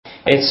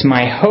It's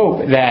my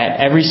hope that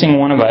every single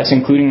one of us,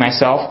 including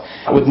myself,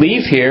 would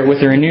leave here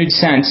with a renewed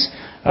sense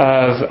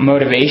of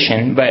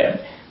motivation,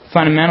 but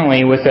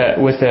fundamentally with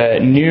a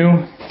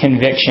new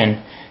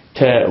conviction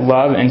to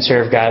love and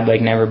serve God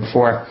like never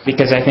before.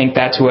 Because I think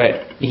that's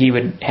what He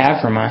would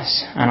have from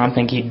us. I don't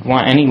think He'd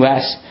want any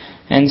less.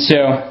 And so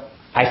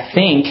I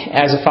think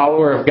as a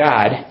follower of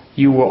God,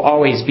 you will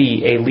always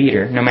be a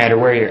leader, no matter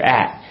where you're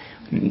at,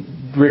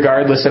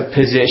 regardless of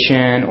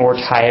position or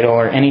title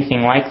or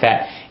anything like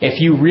that.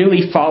 If you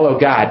really follow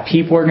God,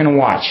 people are going to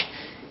watch.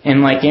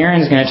 And like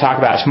Aaron's going to talk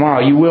about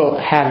tomorrow, you will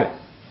have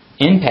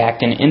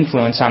impact and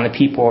influence on the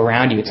people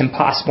around you. It's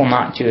impossible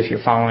not to if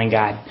you're following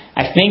God.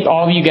 I think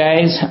all of you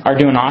guys are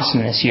doing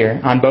awesome this year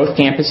on both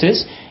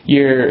campuses.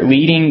 You're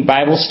leading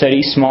Bible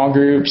studies, small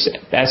groups,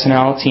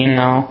 SNL,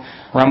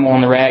 TNL, Rumble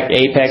on the Rec,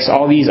 Apex,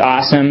 all these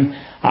awesome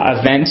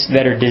events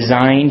that are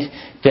designed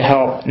to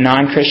help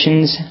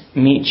non-Christians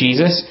meet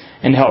Jesus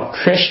and help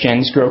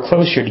Christians grow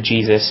closer to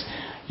Jesus.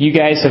 You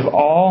guys have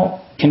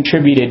all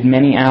contributed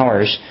many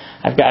hours.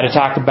 I've got to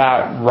talk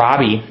about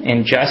Robbie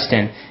and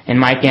Justin and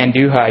Mike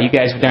Anduja. You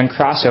guys have done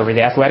Crossover,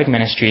 the athletic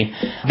ministry.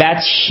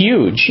 That's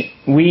huge.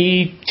 2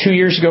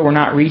 years ago, were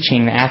not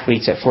reaching the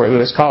athletes at Fort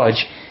Lewis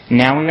College.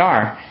 Now we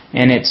are.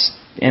 And it's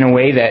in a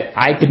way that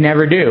I could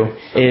never do,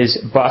 is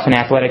buff and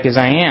athletic as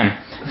I am.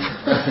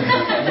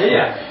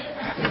 Yeah.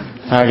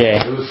 Okay.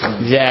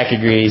 Zach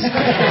agrees.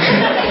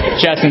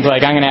 Justin's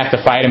like, I'm going to have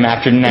to fight him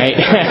after tonight.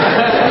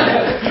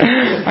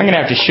 I'm going to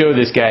have to show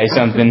this guy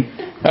something.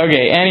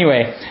 Okay,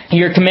 anyway,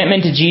 your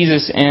commitment to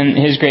Jesus and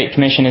His Great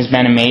Commission has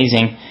been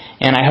amazing.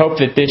 And I hope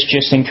that this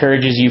just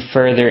encourages you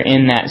further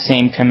in that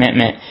same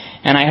commitment.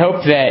 And I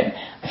hope that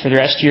for the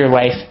rest of your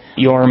life,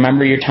 you'll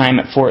remember your time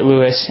at Fort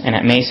Lewis and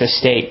at Mesa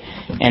State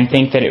and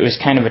think that it was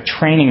kind of a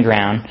training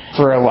ground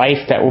for a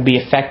life that will be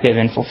effective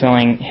in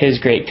fulfilling His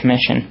Great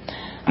Commission.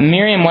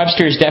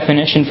 Merriam-Webster's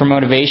definition for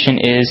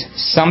motivation is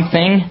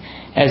something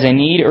as a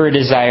need or a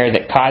desire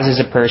that causes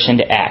a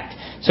person to act.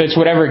 So it's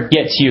whatever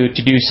gets you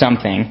to do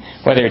something,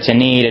 whether it's a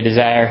need, a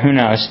desire, who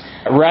knows.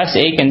 Russ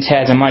Aikens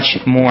has a much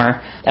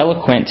more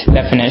eloquent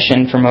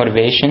definition for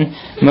motivation.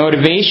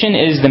 Motivation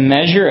is the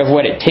measure of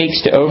what it takes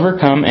to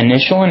overcome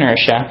initial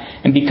inertia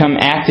and become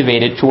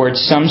activated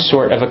towards some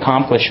sort of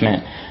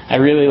accomplishment.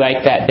 I really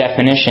like that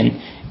definition.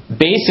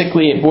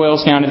 Basically, it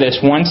boils down to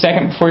this: 1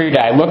 second before you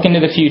die, look into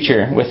the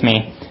future with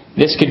me.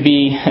 This could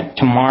be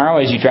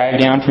tomorrow as you drive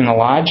down from the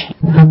lodge.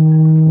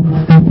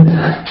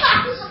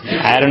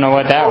 I don't know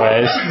what that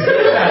was.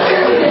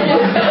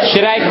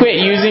 Should I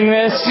quit using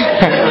this?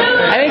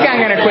 I think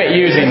I'm going to quit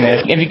using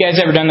this. Have you guys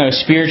ever done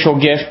those spiritual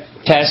gift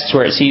tests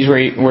where it sees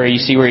where you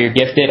see where you're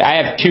gifted?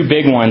 I have two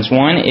big ones.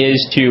 One is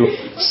to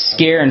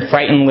scare and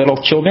frighten little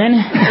children.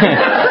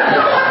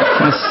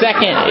 And the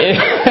second is...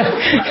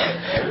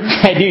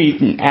 I do, you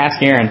can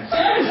ask Aaron.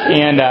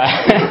 And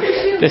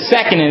the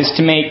second is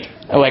to make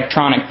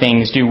electronic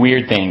things do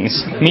weird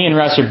things. Me and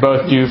Russ are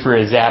both due for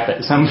a zap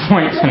at some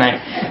point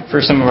tonight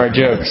for some of our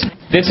jokes.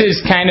 This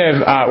is kind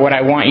of what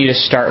I want you to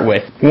start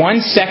with.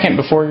 1 second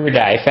before you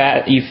die,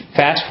 you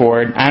fast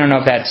forward, I don't know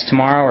if that's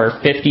tomorrow or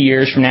 50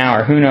 years from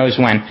now or who knows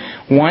when.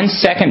 1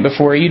 second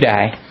before you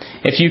die,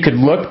 if you could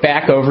look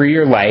back over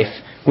your life,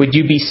 would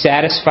you be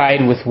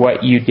satisfied with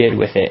what you did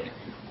with it?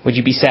 Would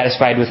you be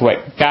satisfied with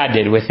what God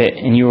did with it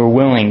and you were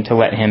willing to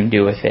let Him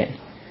do with it?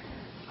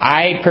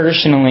 I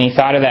personally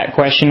thought of that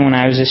question when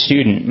I was a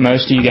student.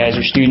 Most of you guys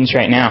are students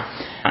right now.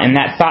 And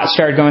that thought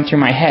started going through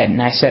my head.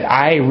 And I said,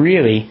 I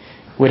really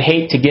would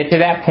hate to get to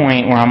that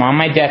point where I'm on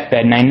my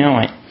deathbed and I know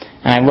it.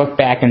 And I look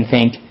back and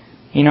think,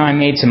 I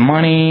made some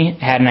money,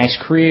 had a nice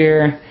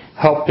career,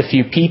 helped a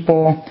few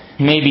people,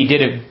 maybe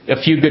did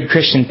a few good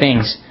Christian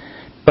things.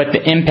 But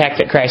the impact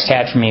that Christ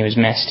had for me was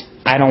missed.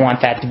 I don't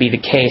want that to be the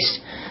case.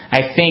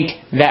 I think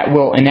that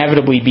will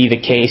inevitably be the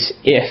case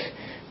if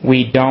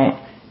we don't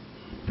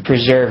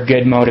preserve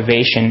good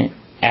motivation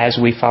as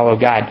we follow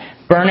God.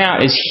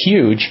 Burnout is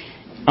huge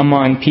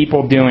among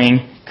people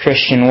doing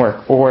Christian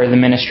work or the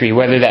ministry,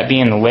 whether that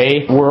be in the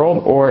lay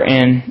world or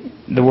in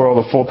the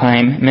world of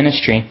full-time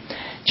ministry.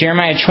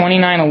 Jeremiah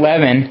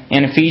 29:11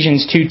 and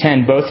Ephesians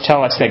 2:10 both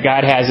tell us that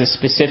God has a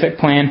specific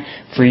plan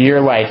for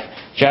your life.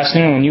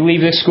 Justin, when you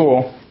leave this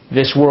school,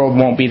 this world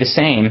won't be the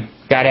same.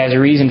 God has a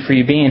reason for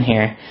you being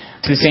here.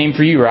 It's the same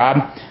for you, Rob.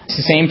 It's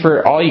the same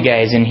for all you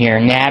guys in here.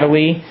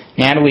 Natalie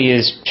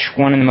is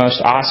one of the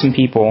most awesome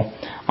people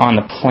on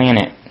the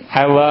planet.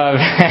 I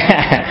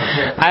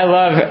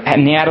love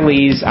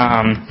Natalie's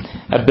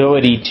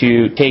ability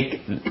to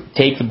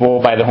take the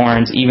bull by the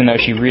horns, even though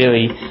she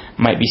really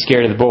might be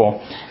scared of the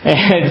bull.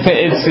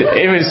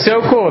 It was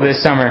so cool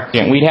this summer.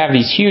 We'd have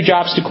these huge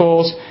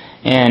obstacles,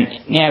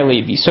 and Natalie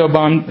would be so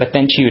bummed, but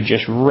then she would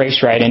just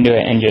race right into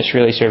it and just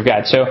really serve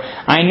God. So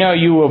I know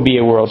you will be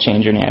a world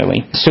changer,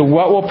 Natalie. So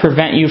what will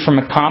prevent you from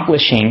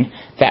accomplishing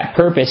that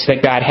purpose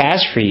that God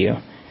has for you?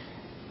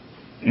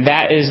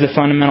 That is the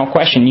fundamental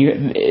question.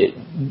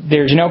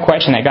 There's no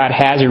question that God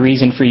has a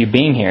reason for you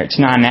being here. It's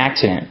not an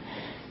accident.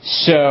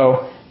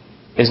 So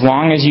as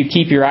long as you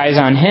keep your eyes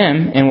on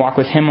Him and walk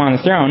with Him on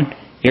the throne,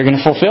 you're going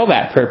to fulfill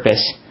that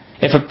purpose.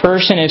 If a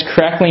person is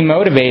correctly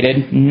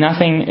motivated,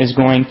 nothing is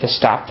going to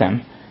stop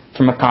them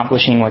from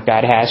accomplishing what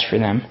God has for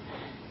them.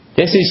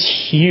 This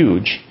is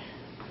huge.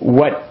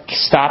 What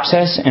stops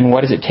us and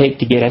what does it take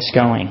to get us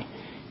going?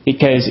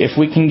 Because if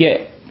we can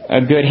get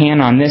a good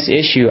hand on this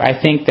issue, I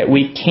think that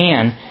we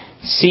can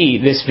see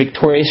this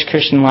victorious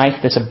Christian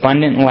life, this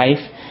abundant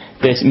life,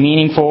 this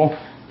meaningful,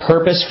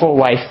 purposeful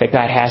life that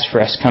God has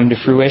for us come to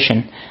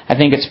fruition. I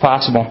think it's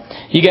possible.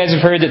 You guys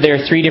have heard that there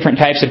are 3 different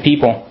types of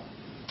people.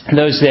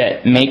 Those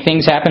that make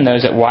things happen,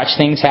 those that watch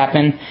things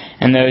happen,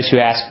 and those who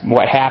ask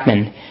what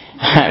happened.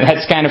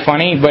 That's kind of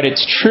funny, but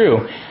it's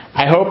true.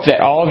 I hope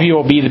that all of you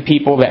will be the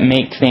people that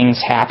make things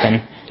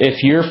happen.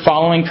 If you're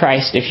following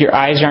Christ, if your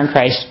eyes are on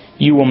Christ,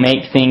 you will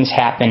make things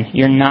happen.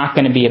 You're not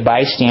going to be a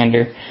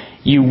bystander.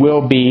 You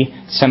will be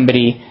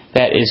somebody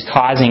that is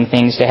causing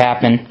things to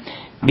happen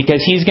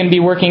because He's going to be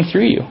working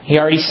through you. He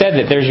already said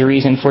that there's a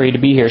reason for you to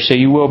be here, so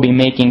you will be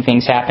making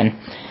things happen.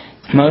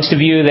 Most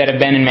of you that have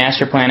been in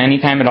Master Plan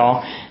anytime at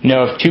all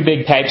know of 2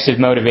 big types of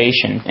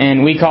motivation.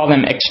 And we call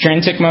them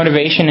extrinsic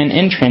motivation and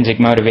intrinsic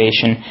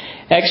motivation.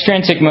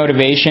 Extrinsic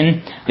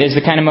motivation is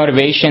the kind of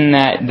motivation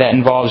that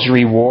involves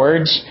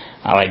rewards,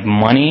 like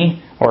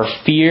money, or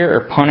fear,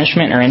 or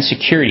punishment, or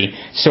insecurity.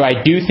 So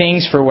I do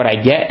things for what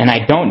I get, and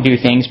I don't do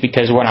things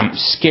because of what I'm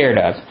scared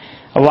of.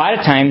 A lot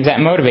of times that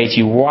motivates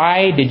you.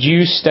 Why did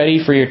you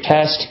study for your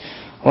test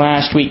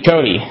last week?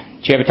 Cody,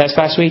 did you have a test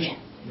last week?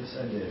 Yes,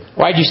 I did.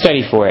 Why did you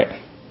study for it?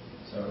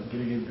 So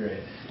get a good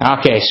grade.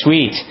 Okay,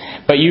 sweet.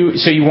 But you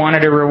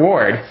wanted a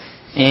reward.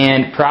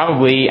 And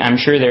probably, I'm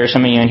sure there are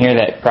some of you in here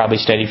that probably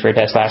studied for a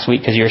test last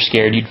week because you were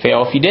scared you'd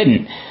fail if you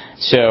didn't.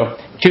 So,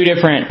 2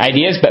 different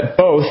ideas, but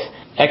both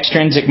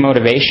extrinsic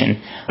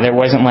motivation. There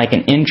wasn't like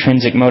an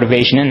intrinsic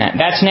motivation in that.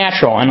 That's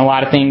natural in a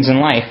lot of things in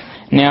life.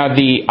 Now,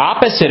 the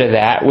opposite of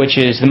that, which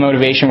is the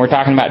motivation we're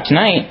talking about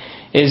tonight,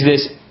 is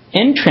this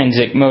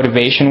intrinsic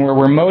motivation where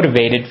we're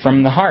motivated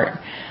from the heart.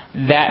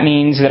 That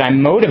means that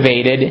I'm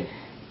motivated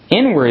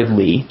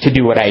inwardly to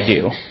do what I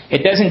do.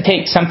 It doesn't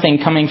take something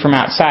coming from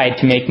outside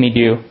to make me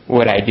do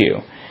what I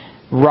do.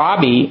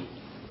 Robbie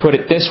put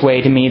it this way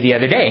to me the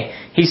other day.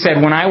 He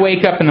said, when I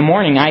wake up in the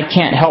morning, I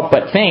can't help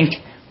but think,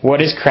 what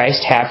does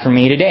Christ have for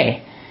me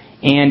today?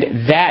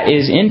 And that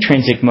is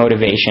intrinsic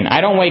motivation.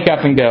 I don't wake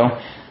up and go,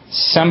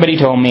 somebody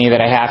told me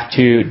that I have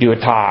to do a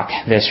talk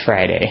this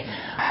Friday.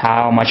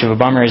 How much of a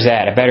bummer is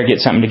that? I better get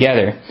something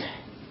together.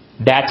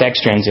 That's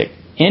extrinsic.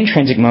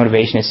 Intrinsic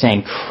motivation is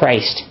saying,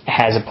 Christ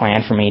has a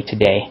plan for me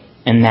today,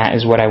 and that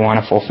is what I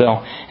want to fulfill.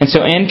 And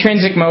so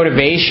intrinsic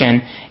motivation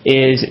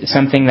is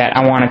something that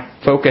I want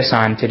to focus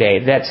on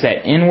today. That's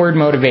that inward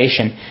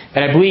motivation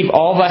that I believe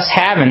all of us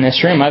have in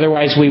this room,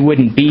 otherwise we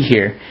wouldn't be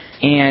here.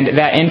 And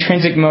that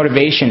intrinsic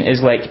motivation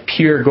is like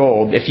pure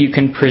gold. If you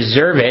can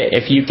preserve it,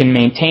 if you can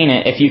maintain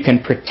it, if you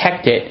can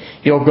protect it,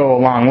 you'll go a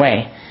long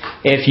way.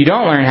 If you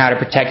don't learn how to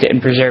protect it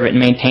and preserve it and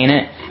maintain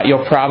it,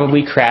 you'll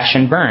probably crash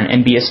and burn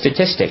and be a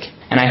statistic.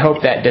 And I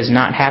hope that does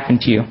not happen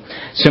to you.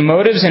 So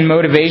motives and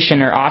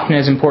motivation are often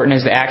as important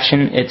as the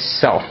action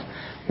itself.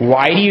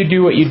 Why do you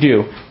do what you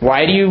do?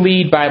 Why do you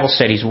lead Bible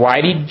studies?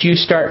 Why did you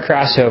start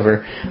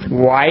Crossover?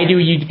 Why do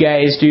you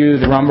guys do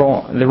the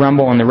Rumble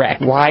and the Rec?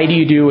 Why do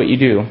you do what you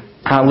do?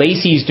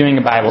 Lacey's doing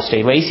a Bible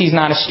study. Lacey's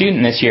not a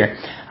student this year.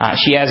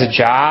 She has a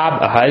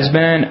job, a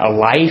husband, a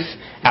life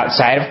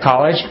outside of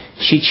college.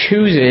 She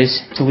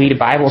chooses to lead a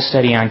Bible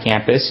study on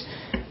campus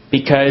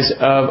because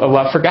of a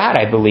love for God,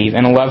 I believe,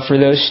 and a love for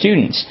those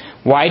students.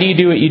 Why do you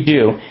do what you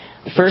do?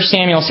 1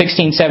 Samuel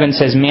 16:7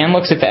 says, man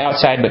looks at the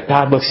outside, but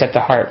God looks at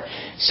the heart.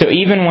 So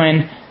even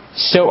when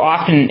so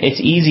often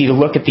it's easy to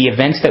look at the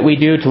events that we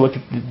do, to look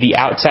at the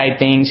outside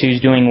things,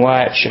 who's doing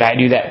what, should I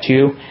do that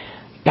too?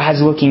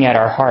 God's looking at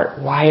our heart.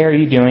 Why are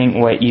you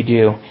doing what you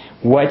do?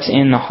 What's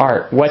in the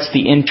heart? What's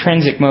the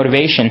intrinsic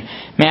motivation?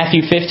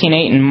 Matthew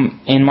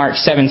 15:8 and Mark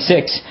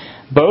 7:6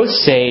 both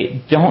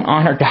say, don't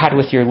honor God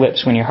with your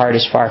lips when your heart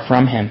is far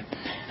from Him.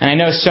 And I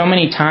know so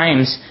many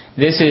times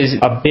this is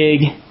a big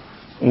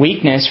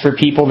weakness for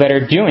people that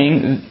are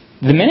doing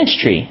the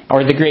ministry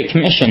or the Great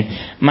Commission.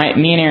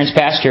 Me and Aaron's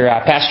pastor,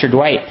 Pastor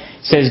Dwight,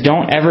 says,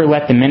 don't ever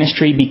let the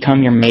ministry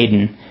become your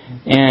maiden.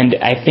 And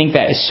I think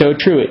that is so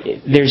true.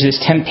 There's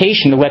this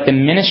temptation to let the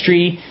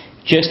ministry,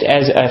 just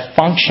as a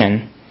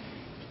function,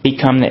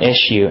 become the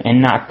issue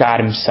and not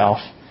God Himself.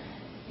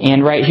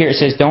 And right here it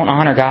says, don't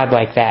honor God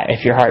like that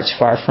if your heart's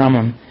far from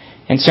Him.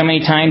 And so many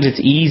times it's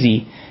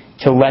easy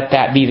to let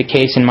that be the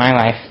case in my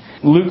life.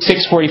 Luke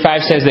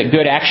 6:45 says that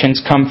good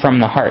actions come from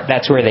the heart.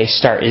 That's where they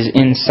start, is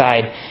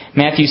inside.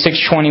 Matthew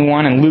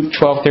 6:21 and Luke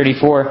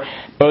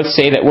 12:34 both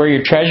say that where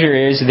your treasure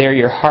is, there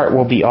your heart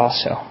will be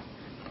also.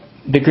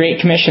 The Great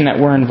Commission that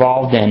we're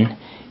involved in,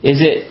 is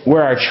it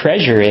where our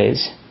treasure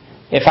is?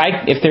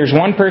 If there's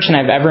one person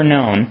I've ever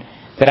known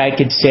that I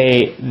could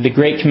say the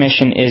Great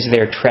Commission is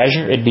their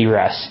treasure, it'd be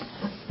Russ,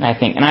 I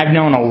think. And I've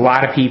known a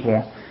lot of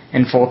people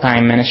in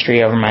full-time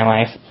ministry over my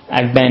life.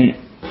 I've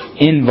been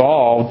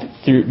involved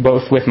through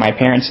both with my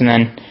parents and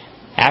then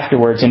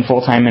afterwards in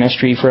full-time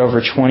ministry for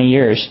over 20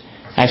 years.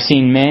 I've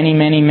seen many,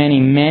 many, many,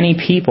 many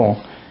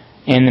people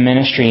in the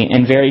ministry,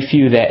 and very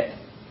few that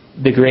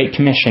the Great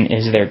Commission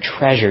is their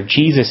treasure.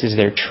 Jesus is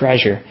their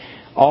treasure.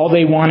 All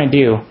they want to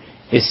do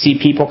is see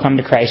people come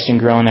to Christ and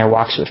grow in their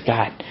walks with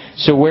God.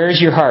 So where's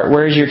your heart?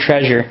 Where's your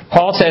treasure?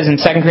 Paul says in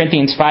 2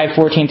 Corinthians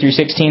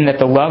 5:14-16 that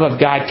the love of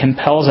God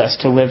compels us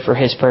to live for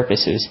His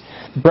purposes.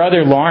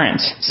 Brother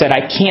Lawrence said,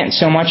 I can't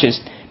so much as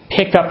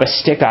pick up a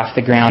stick off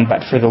the ground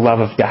but for the love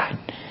of God.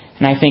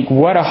 And I think,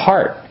 what a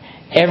heart.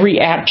 Every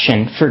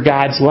action for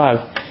God's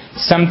love.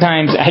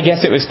 Sometimes, I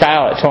guess it was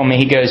Kyle that told me,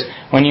 he goes,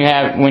 when you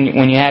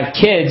have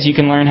kids, you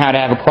can learn how to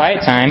have a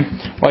quiet time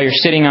while you're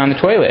sitting on the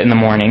toilet in the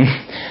morning.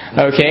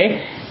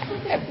 Okay?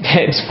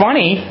 It's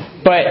funny,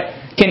 but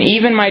can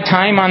even my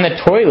time on the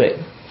toilet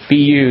be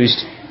used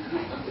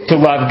to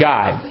love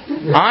God?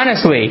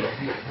 Honestly,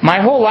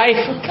 my whole life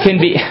can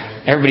be...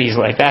 Everybody's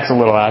like, that's a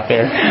little out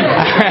there.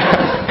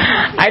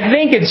 I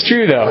think it's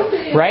true though,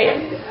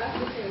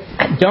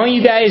 right? Don't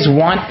you guys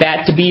want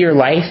that to be your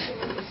life?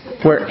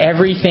 Where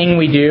everything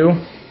we do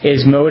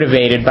is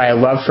motivated by a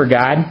love for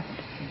God?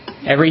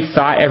 Every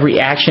thought, every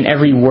action,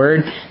 every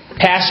word.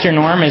 Pastor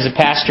Norm is a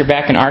pastor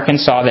back in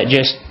Arkansas that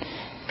just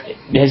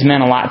has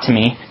meant a lot to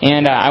me.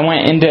 And I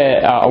went into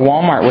a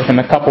Walmart with him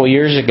a couple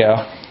years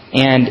ago,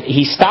 and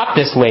he stopped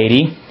this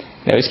lady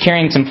that was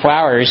carrying some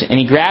flowers, and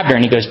he grabbed her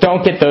and he goes,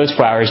 don't get those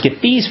flowers,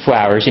 get these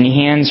flowers. And he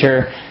hands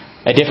her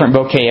a different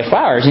bouquet of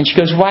flowers. And she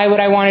goes, why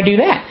would I want to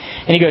do that?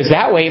 And he goes,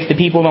 that way if the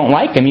people don't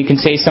like him, you can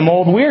say some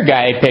old weird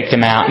guy picked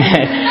him out.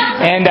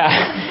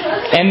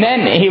 And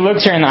then he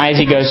looks her in the eyes,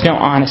 he goes, no,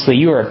 honestly,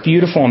 you are a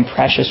beautiful and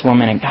precious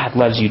woman, and God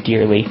loves you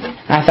dearly.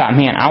 And I thought,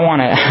 man, I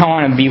want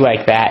to be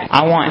like that.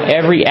 I want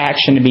every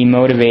action to be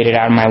motivated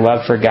out of my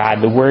love for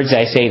God, the words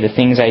I say, the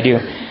things I do.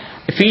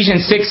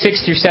 Ephesians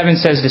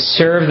 6:6-7 says to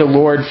serve the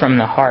Lord from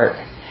the heart.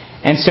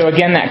 And so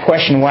again, that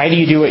question, why do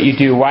you do what you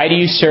do? Why do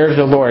you serve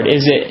the Lord?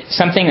 Is it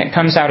something that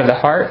comes out of the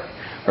heart?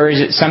 Or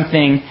is it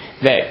something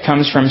that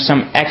comes from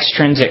some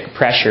extrinsic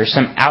pressure,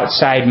 some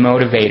outside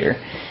motivator?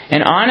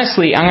 And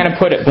honestly, I'm going to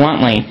put it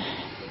bluntly,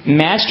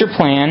 Master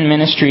Plan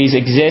Ministries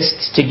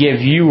exists to give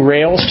you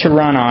rails to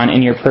run on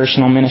in your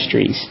personal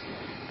ministries.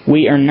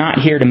 We are not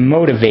here to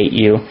motivate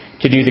you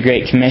to do the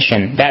Great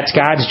Commission. That's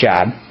God's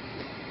job.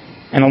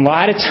 And a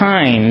lot of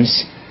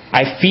times,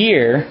 I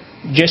fear,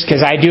 just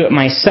because I do it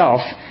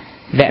myself,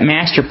 that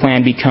Master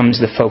Plan becomes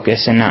the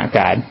focus and not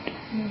God.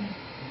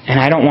 And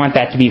I don't want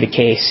that to be the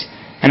case.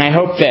 And I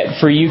hope that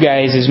for you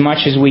guys, as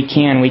much as we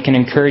can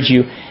encourage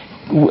you.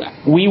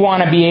 We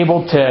want to be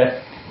able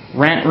to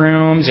rent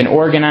rooms and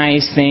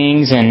organize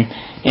things and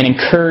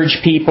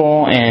encourage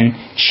people and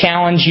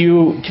challenge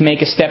you to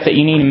make a step that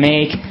you need to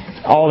make,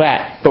 all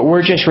that. But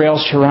we're just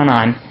rails to run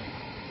on.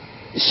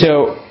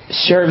 So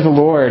serve the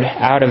Lord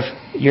out of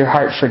your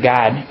heart for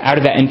God, out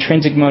of that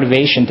intrinsic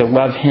motivation to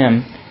love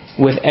Him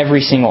with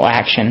every single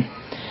action.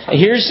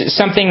 Here's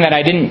something that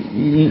I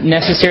didn't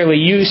necessarily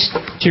use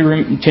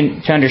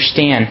to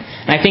understand.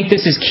 And I think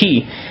this is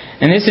key.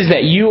 And this is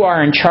that you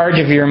are in charge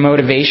of your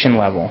motivation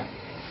level.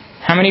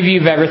 How many of you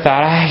have ever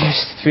thought, I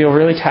just feel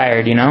really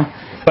tired,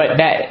 But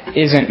that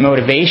isn't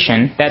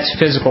motivation. That's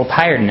physical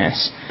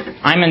tiredness.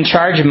 I'm in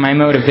charge of my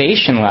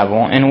motivation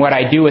level and what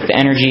I do with the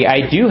energy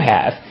I do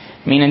have.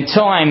 I mean,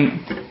 until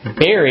I'm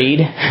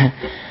buried,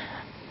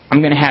 I'm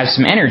going to have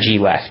some energy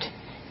left.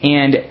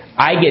 And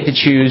I get to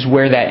choose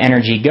where that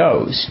energy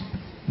goes,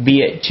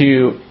 be it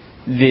to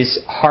this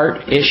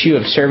heart issue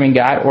of serving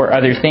God or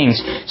other things.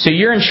 So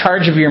you're in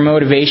charge of your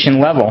motivation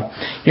level.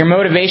 Your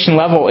motivation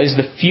level is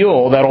the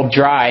fuel that'll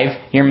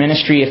drive your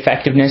ministry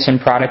effectiveness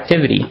and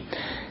productivity.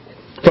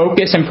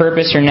 Focus and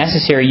purpose are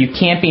necessary. You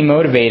can't be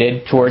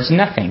motivated towards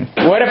nothing.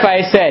 What if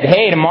I said,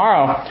 hey,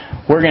 tomorrow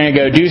we're going to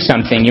go do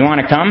something. You want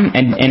to come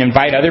and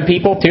invite other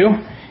people too?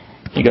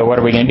 You go, what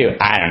are we going to do?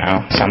 I don't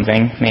know,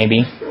 something,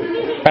 maybe.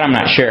 But I'm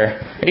not sure.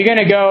 Are you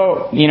going to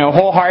go,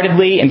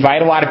 wholeheartedly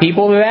invite a lot of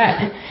people to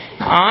that?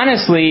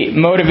 Honestly,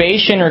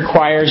 motivation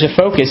requires a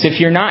focus. If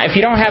you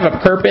don't have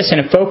a purpose and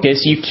a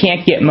focus, you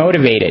can't get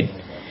motivated.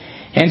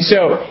 And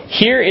so,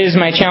 here is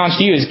my challenge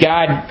to you, is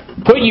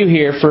God put you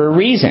here for a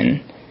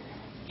reason.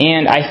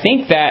 And I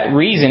think that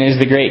reason is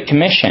the Great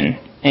Commission.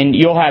 And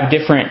you'll have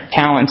different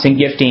talents and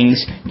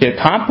giftings to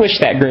accomplish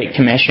that Great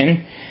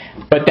Commission.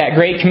 But that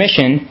Great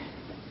Commission,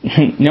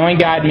 knowing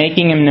God,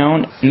 making Him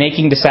known,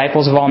 making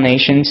disciples of all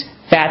nations,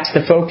 that's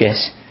the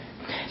focus.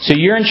 So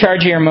you're in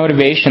charge of your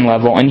motivation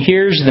level, and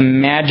here's the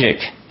magic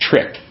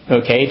trick,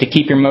 to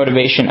keep your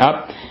motivation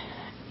up.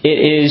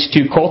 It is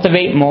to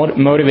cultivate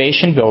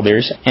motivation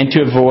builders and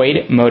to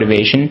avoid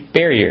motivation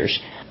barriers.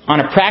 On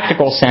a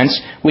practical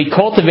sense, we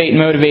cultivate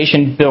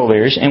motivation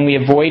builders and we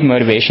avoid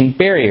motivation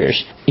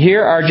barriers.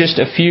 Here are just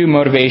a few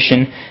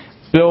motivation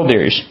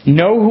builders.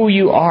 Know who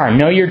you are.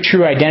 Know your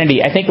true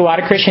identity. I think a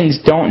lot of Christians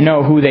don't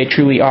know who they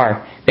truly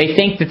are. They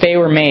think that they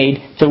were made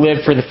to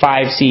live for the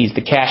 5 C's,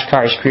 the cash,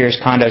 cars, careers,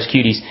 condos,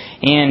 cuties,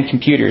 and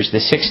computers, the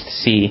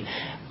 6th C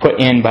put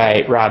in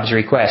by Rob's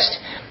request.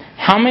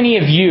 How many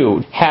of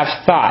you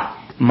have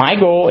thought, my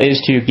goal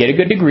is to get a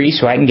good degree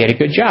so I can get a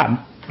good job?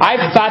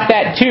 I've thought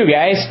that too,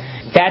 guys.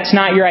 That's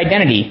not your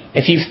identity.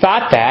 If you've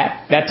thought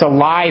that, that's a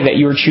lie that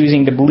you're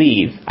choosing to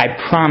believe. I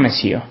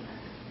promise you.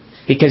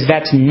 Because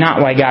that's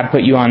not why God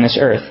put you on this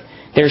earth.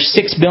 There's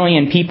 6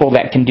 billion people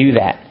that can do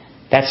that.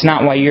 That's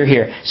not why you're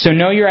here. So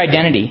know your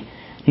identity.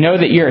 Know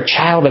that you're a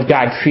child of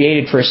God,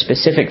 created for a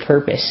specific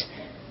purpose.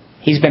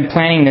 He's been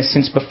planning this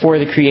since before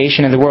the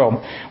creation of the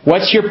world.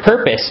 What's your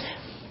purpose?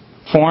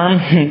 Form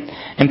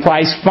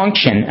implies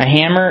function. A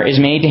hammer is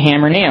made to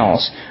hammer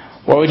nails.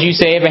 What would you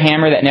say of a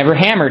hammer that never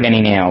hammered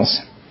any nails?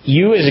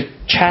 You as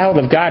a child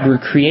of God were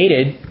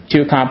created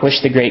to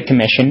accomplish the Great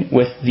Commission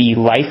with the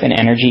life and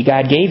energy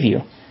God gave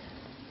you.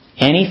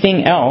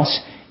 Anything else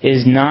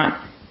is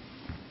not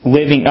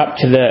living up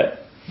to the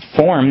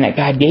form that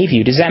God gave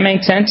you. Does that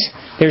make sense?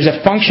 There's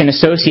a function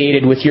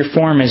associated with your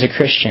form as a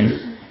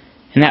Christian.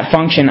 And that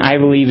function, I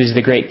believe, is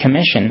the Great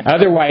Commission.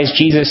 Otherwise,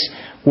 Jesus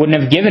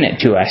wouldn't have given it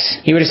to us.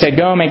 He would have said,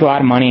 go make a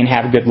lot of money and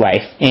have a good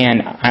life.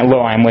 And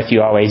lo, I'm with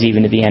you always,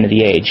 even to the end of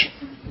the age.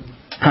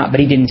 But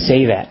He didn't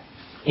say that.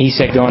 He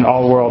said, go into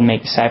all the world and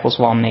make disciples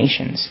of all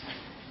nations.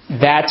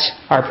 That's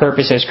our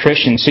purpose as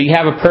Christians. So you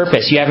have a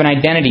purpose. You have an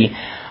identity.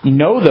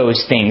 Know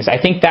those things.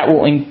 I think that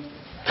will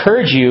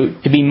encourage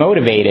you to be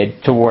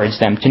motivated towards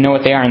them, to know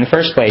what they are in the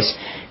first place.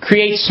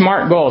 Create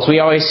SMART goals. We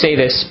always say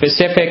this: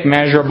 specific,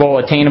 measurable,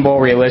 attainable,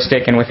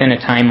 realistic, and within a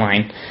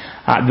timeline.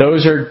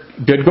 Those are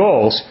good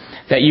goals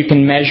that you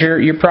can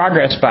measure your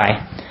progress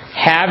by.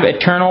 Have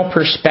eternal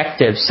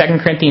perspective. 2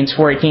 Corinthians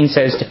 4:18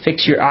 says to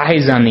fix your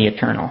eyes on the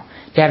eternal.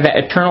 To have that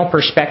eternal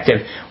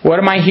perspective. What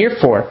am I here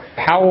for?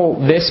 How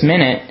will this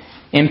minute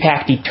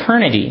impact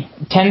eternity?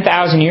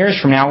 10,000 years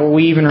from now, will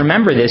we even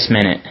remember this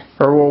minute?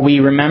 Or will we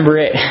remember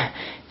it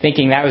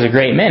thinking that was a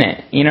great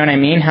minute? You know what I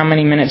mean? How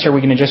many minutes are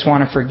we going to just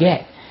want to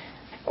forget?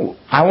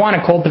 I want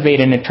to cultivate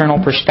an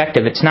eternal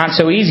perspective. It's not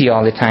so easy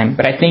all the time,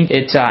 but I think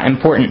it's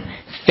important.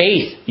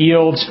 Faith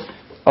yields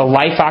a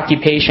life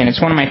occupation.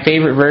 It's one of my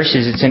favorite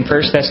verses. It's in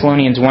 1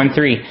 Thessalonians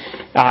 1:3.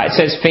 It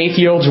says faith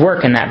yields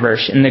work in that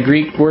verse. And the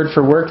Greek word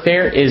for work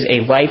there is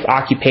a life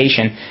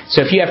occupation.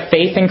 So if you have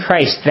faith in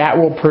Christ, that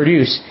will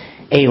produce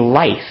a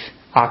life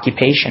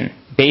occupation.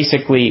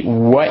 Basically,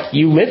 what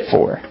you live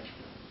for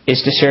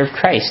is to serve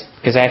Christ,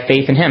 because I have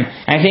faith in Him.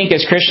 And I think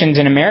as Christians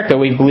in America,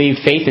 we believe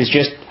faith is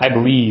just, I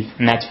believe,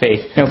 and that's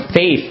faith. No,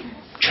 faith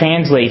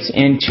translates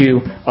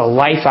into a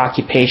life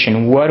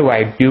occupation. What do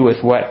I do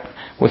with what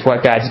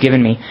God's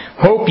given me?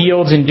 Hope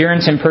yields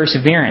endurance and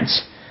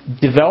perseverance.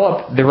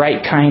 Develop the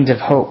right kinds of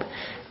hope.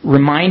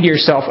 Remind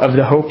yourself of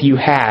the hope you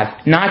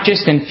have, not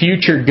just in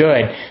future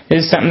good.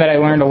 This is something that I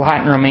learned a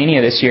lot in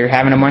Romania this year,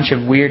 having a bunch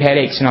of weird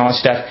headaches and all this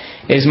stuff,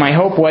 is my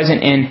hope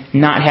wasn't in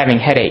not having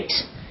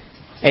headaches.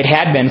 It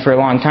had been for a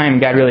long time.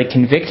 God really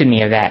convicted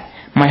me of that.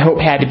 My hope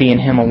had to be in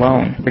Him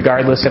alone,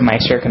 regardless of my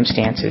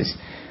circumstances.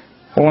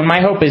 Well, when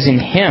my hope is in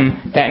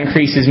Him, that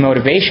increases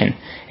motivation.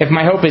 If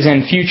my hope is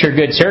in future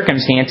good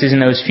circumstances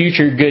and those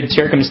future good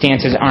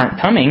circumstances aren't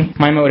coming,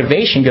 my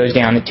motivation goes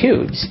down the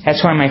tubes.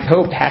 That's why my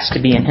hope has to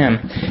be in Him.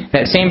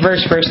 That same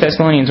verse, 1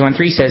 Thessalonians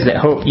 1:3, says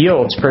that hope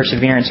yields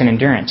perseverance and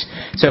endurance.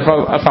 So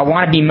if I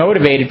want to be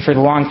motivated for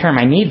the long term,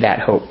 I need that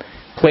hope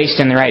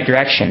placed in the right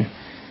direction.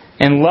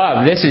 And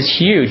love, this is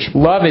huge.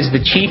 Love is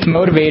the chief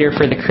motivator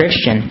for the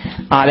Christian.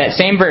 That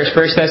same verse,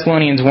 1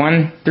 Thessalonians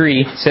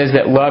 1:3, says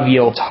that love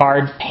yields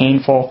hard,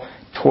 painful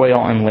toil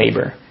and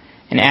labor.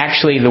 And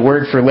actually, the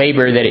word for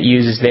labor that it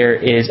uses there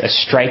is a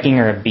striking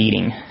or a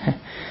beating.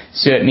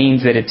 So it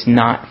means that it's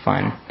not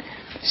fun.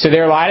 So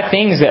there are a lot of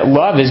things that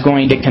love is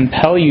going to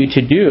compel you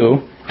to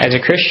do as a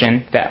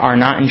Christian that are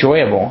not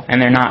enjoyable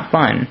and they're not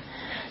fun.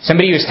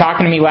 Somebody was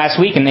talking to me last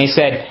week and they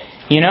said,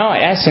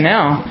 at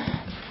SNL,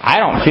 I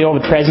don't feel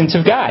the presence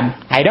of God.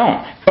 I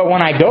don't. But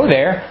when I go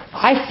there,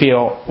 I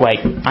feel like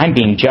I'm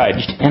being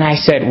judged. And I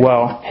said,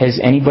 well, has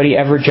anybody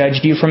ever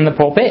judged you from the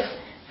pulpit?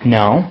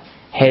 No.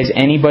 Has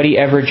anybody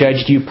ever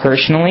judged you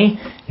personally?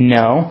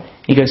 No.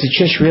 He goes, it's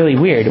just really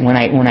weird. When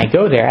I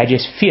go there, I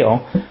just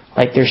feel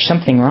like there's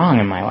something wrong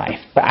in my life.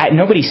 But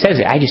nobody says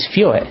it. I just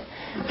feel it.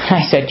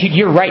 I said, dude,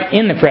 you're right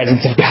in the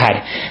presence of God.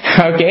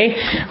 Okay?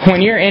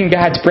 When you're in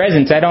God's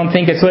presence, I don't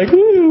think it's like,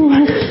 ooh,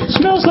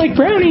 smells like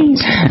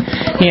brownies.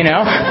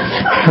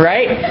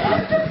 Right?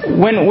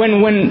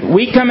 When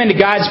we come into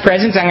God's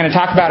presence, I'm going to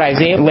talk about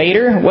Isaiah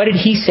later. What did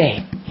he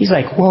say? He's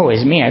like, woe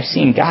is me, I've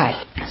seen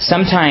God.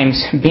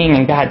 Sometimes being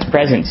in God's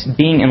presence,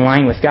 being in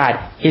line with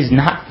God, is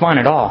not fun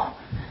at all.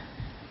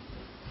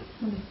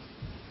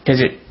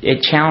 Because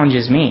it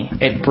challenges me.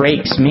 It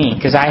breaks me.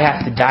 Because I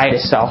have to die to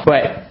self.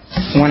 But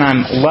when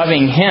I'm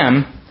loving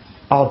Him,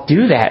 I'll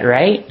do that,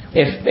 right?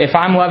 If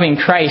I'm loving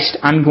Christ,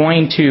 I'm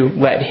going to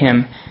let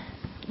Him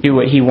do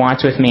what He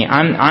wants with me.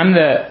 I'm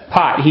the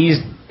pot. He's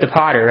the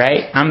potter,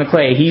 right? I'm the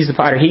clay. He's the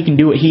potter. He can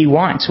do what He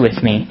wants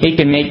with me. He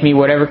can make me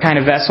whatever kind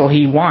of vessel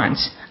He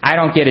wants. I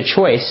don't get a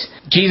choice.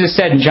 Jesus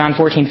said in John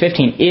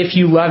 14:15, if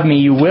you love me,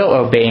 you will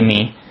obey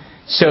me.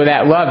 So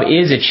that love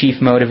is a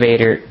chief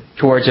motivator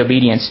towards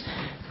obedience.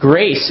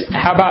 Grace,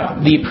 how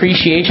about the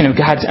appreciation of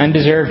God's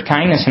undeserved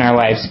kindness in our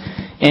lives?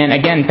 And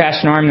again,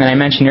 Pastor Norm that I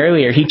mentioned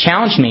earlier, he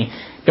challenged me.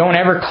 Don't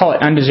ever call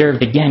it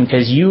undeserved again,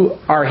 because you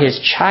are His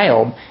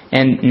child,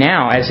 and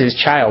now as His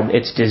child,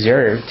 it's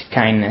deserved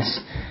kindness.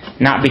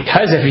 Not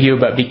because of you,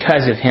 but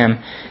because of Him.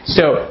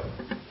 So,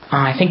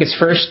 I think it's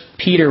 1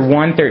 Peter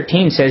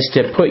 1:13 says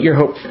to put your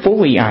hope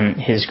fully on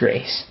His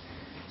grace.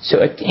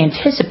 So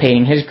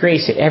anticipating His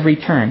grace at every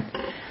turn.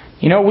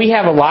 You know, we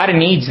have a lot of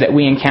needs that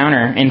we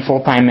encounter in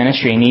full-time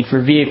ministry. Need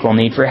for vehicle,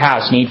 need for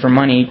house, need for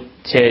money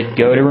to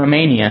go to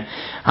Romania.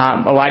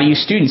 A lot of you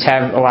students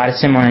have a lot of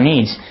similar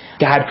needs.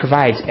 God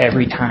provides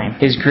every time.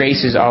 His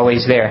grace is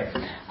always there.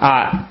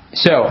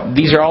 So,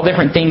 these are all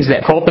different things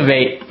that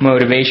cultivate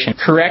motivation.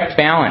 Correct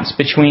balance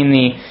between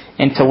the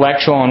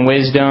intellectual and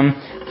wisdom,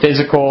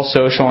 physical,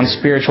 social, and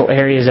spiritual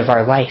areas of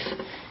our life.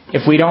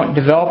 If we don't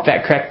develop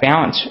that correct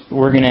balance,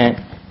 we're going to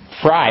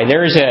fry.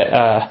 There was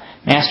a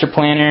master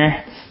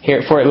planner here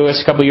at Fort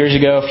Lewis a couple years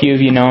ago. A few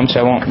of you know him, so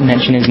I won't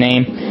mention his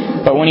name.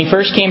 But when he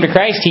first came to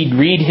Christ, he'd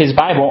read his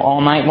Bible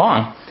all night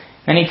long.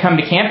 Then he'd come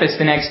to campus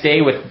the next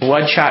day with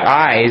bloodshot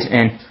eyes,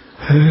 and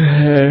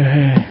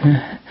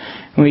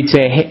we'd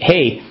say,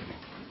 "Hey,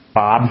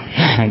 Bob,"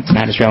 it's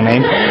not his real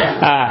name,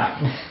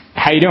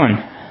 "how you doing?"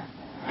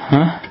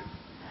 "Huh?"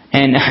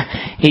 And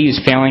he was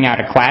failing out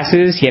of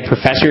classes. He had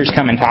professors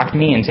come and talk to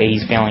me and say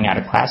he's failing out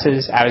of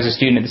classes. I was a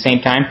student at the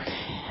same time.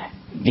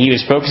 He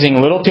was focusing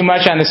a little too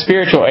much on the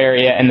spiritual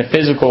area, and the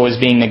physical was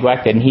being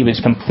neglected, and he was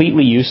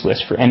completely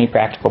useless for any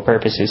practical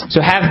purposes.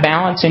 So have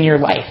balance in your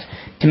life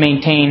to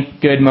maintain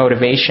good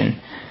motivation.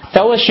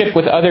 Fellowship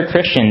with other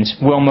Christians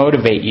will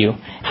motivate you.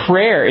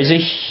 Prayer is a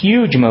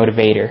huge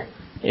motivator.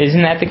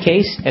 Isn't that the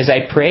case? As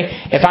I pray,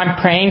 if I'm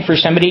praying for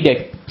somebody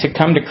to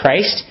come to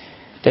Christ,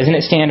 doesn't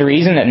it stand to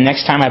reason that the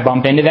next time I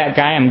bump into that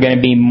guy, I'm going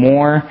to be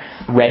more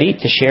ready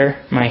to share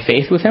my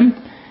faith with him?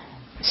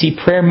 See,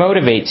 prayer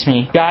motivates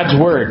me. God's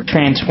Word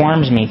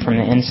transforms me from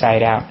the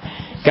inside out.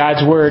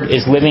 God's Word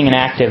is living and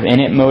active,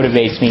 and it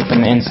motivates me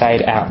from the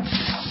inside out.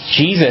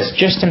 Jesus,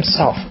 just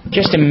Himself.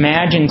 Just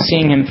imagine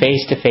seeing Him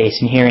face to face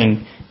and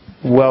hearing,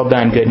 "Well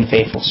done, good and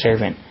faithful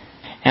servant."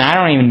 And I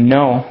don't even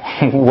know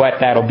what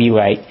that'll be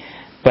like,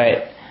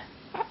 but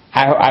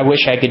I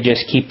wish I could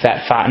just keep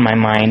that thought in my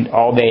mind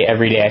all day,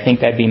 every day. I think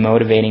that'd be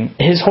motivating.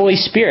 His Holy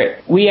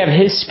Spirit. We have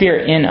His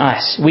Spirit in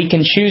us. We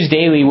can choose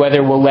daily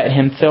whether we'll let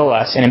Him fill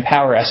us and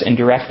empower us and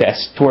direct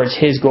us towards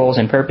His goals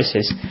and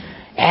purposes.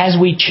 As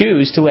we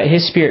choose to let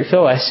His Spirit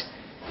fill us,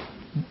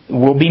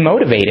 we'll be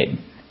motivated.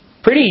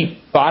 Pretty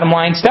bottom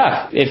line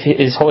stuff. If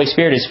His Holy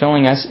Spirit is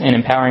filling us and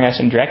empowering us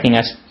and directing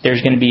us,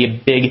 there's going to be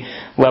a big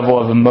level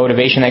of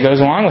motivation that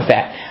goes along with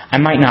that. I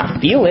might not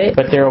feel it,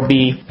 but there will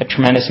be a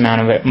tremendous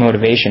amount of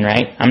motivation,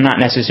 right? I'm not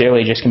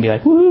necessarily just going to be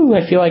like, "Woo,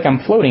 I feel like I'm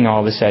floating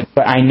all of a sudden."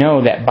 But I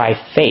know that by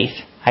faith,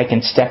 I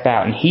can step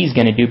out and He's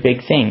going to do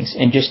big things.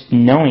 And just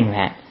knowing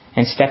that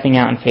and stepping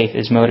out in faith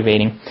is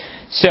motivating.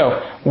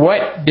 So,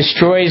 what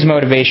destroys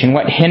motivation?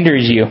 What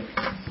hinders you?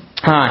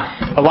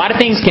 A lot of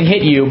things can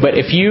hit you, but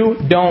if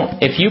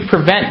you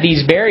prevent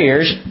these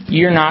barriers,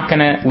 you're not going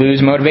to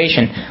lose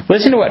motivation.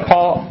 Listen to what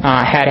Paul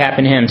had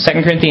happen to him.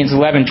 2 Corinthians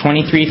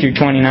 11:23 through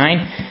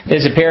 29.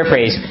 There's a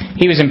paraphrase.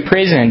 He was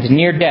imprisoned,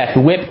 near death,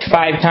 whipped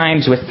 5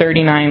 times with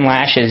 39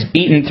 lashes,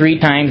 beaten 3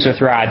 times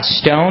with rods,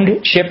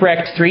 stoned,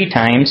 shipwrecked 3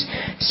 times,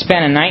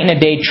 spent a night and a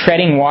day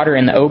treading water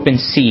in the open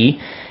sea.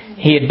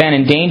 He had been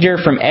in danger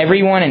from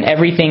everyone and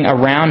everything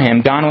around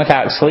him, gone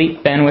without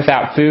sleep, been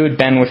without food,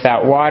 been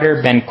without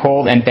water, been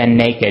cold, and been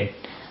naked.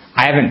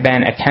 I haven't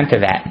been a tenth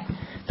of that.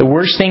 The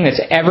worst thing that's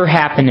ever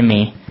happened to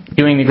me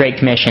doing the Great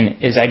Commission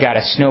is I got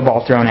a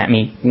snowball thrown at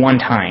me one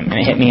time, and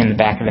it hit me in the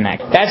back of the neck.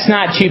 That's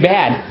not too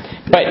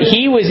bad. But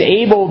he was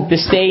able to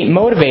stay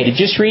motivated.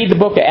 Just read the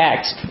book of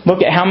Acts.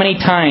 Look at how many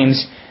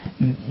times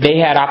they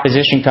had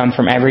opposition come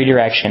from every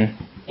direction.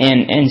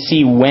 And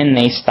see when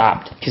they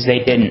stopped, because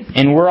they didn't.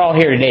 And we're all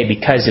here today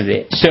because of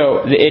it.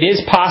 So it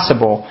is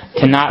possible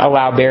to not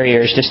allow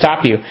barriers to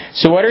stop you.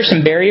 So what are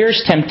some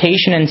barriers?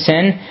 Temptation and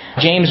sin.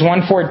 James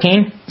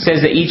 1:14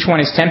 says that each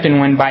one is tempted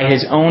when by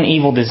his own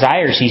evil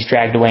desires he's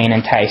dragged away and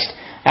enticed.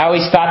 I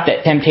always thought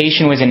that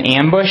temptation was an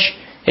ambush.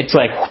 It's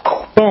like,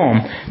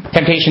 boom,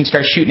 temptation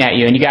starts shooting at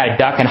you and you got to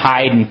duck and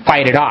hide and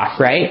fight it off,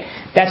 right?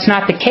 That's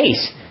not the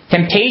case.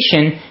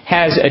 Temptation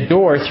has a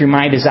door through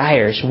my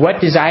desires.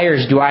 What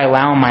desires do I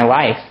allow in my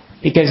life?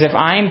 Because if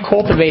I'm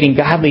cultivating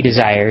godly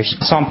desires,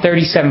 Psalm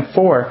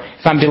 37:4,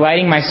 if I'm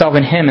delighting myself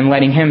in Him and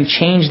letting Him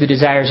change the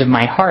desires of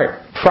my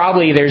heart,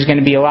 probably there's going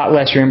to be a lot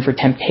less room for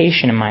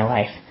temptation in my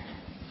life.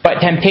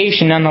 But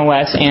temptation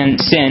nonetheless, and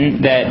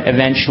sin that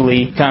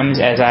eventually comes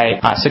as I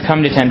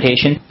succumb to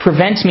temptation,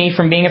 prevents me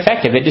from being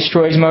effective. It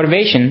destroys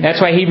motivation. That's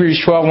why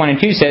Hebrews 12:1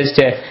 and 2 says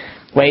to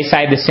lay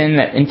aside the sin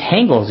that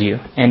entangles you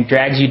and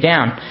drags you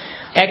down.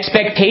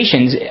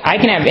 Expectations. I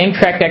can have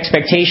incorrect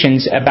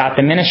expectations about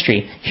the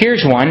ministry.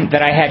 Here's one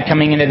that I had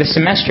coming into the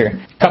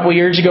semester. A couple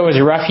years ago was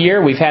a rough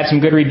year. We've had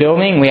some good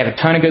rebuilding. We have a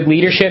ton of good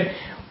leadership.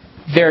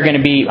 There are going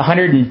to be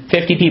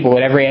 150 people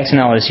at every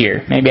SNL this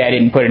year. Maybe I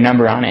didn't put a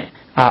number on it.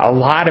 A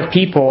lot of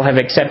people have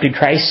accepted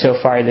Christ so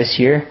far this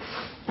year.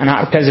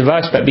 not because of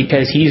us, but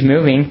because He's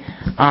moving,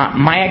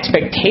 my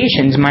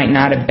expectations might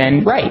not have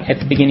been right at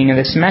the beginning of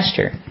the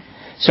semester.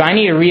 So I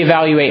need to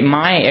reevaluate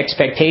my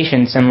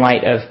expectations in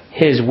light of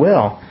His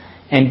will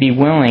and be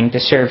willing to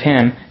serve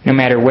Him no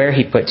matter where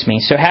He puts me.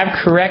 So have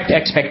correct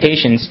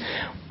expectations.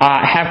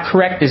 Have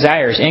correct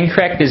desires.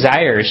 Incorrect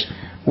desires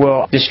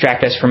will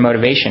distract us from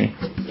motivation.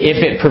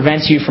 If it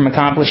prevents you from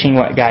accomplishing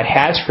what God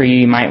has for you,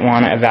 you might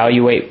want to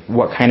evaluate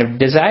what kind of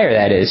desire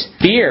that is.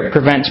 Fear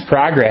prevents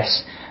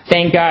progress.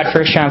 Thank God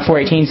 1 John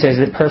 4:18 says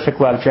that perfect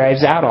love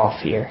drives out all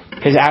fear.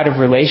 Because out of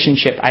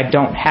relationship, I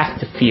don't have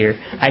to fear.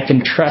 I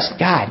can trust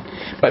God.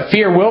 But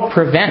fear will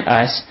prevent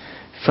us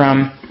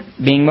from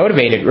being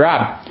motivated.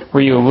 Rob,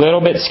 were you a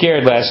little bit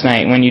scared last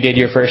night when you did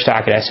your first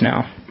talk at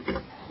SNL?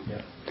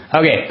 Yeah.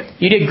 Okay,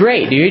 you did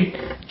great, dude.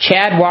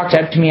 Chad walked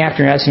up to me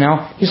after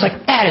SNL. He was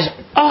like, "That is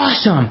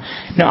awesome."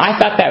 No, I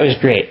thought that was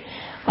great.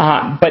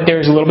 But there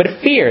was a little bit of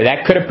fear.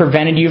 That could have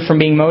prevented you from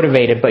being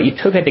motivated, but you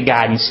took it to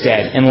God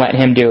instead and let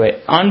Him do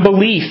it.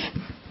 Unbelief,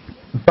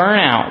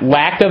 burnout,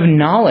 lack of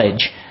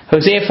knowledge.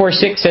 Hosea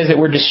 4:6 says that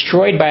we're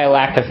destroyed by a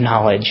lack of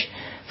knowledge.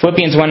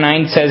 Philippians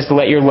 1:9 says to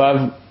let your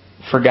love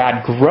for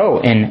God grow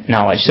in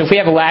knowledge. So if we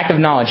have a lack of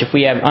knowledge, if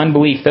we have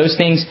unbelief, those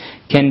things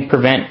can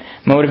prevent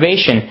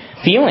motivation.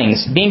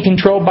 Feelings, being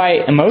controlled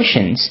by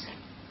emotions.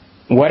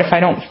 What if I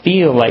don't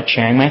feel like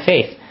sharing my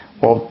faith?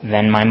 Well,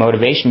 then my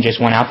motivation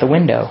just went out the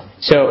window.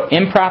 So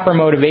improper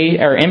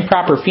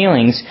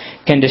feelings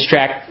can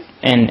distract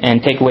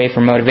and take away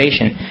from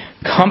motivation.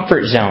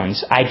 Comfort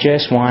zones. I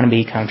just want to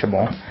be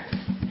comfortable.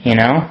 You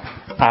know?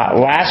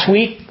 Last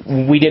week,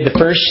 we did the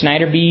first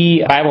Snyder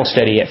B Bible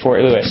study at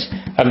Fort Lewis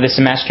of the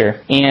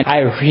semester. And I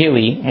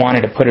really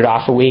wanted to put it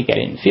off a week. I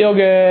didn't feel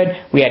good.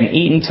 We hadn't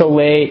eaten till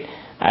late.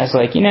 I was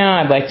like,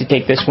 I'd like to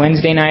take this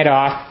Wednesday night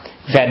off.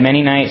 We've had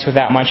many nights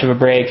without much of a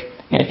break.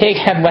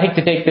 I'd like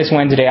to take this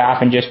Wednesday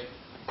off and just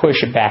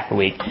push it back a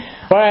week.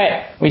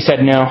 But we said,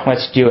 no,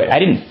 let's do it. I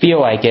didn't feel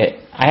like it.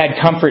 I had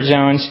comfort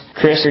zones.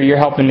 Chris, you're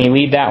helping me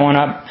lead that one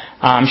up.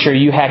 I'm sure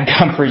you had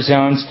comfort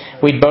zones.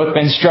 We'd both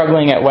been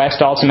struggling at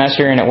West all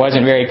semester, and it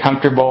wasn't very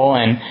comfortable,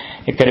 and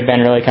it could have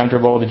been really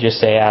comfortable to just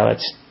say,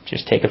 let's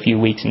just take a few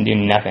weeks and do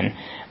nothing.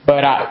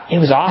 But it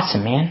was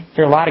awesome, man.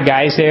 There were a lot of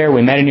guys there.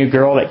 We met a new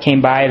girl that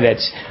came by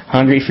that's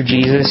hungry for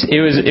Jesus. It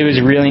was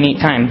a really neat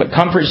time. But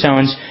comfort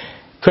zones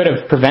could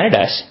have prevented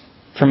us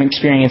from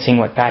experiencing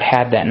what God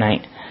had that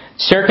night.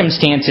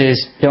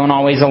 Circumstances don't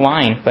always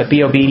align, but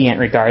be obedient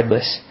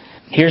regardless.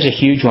 Here's a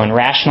huge one.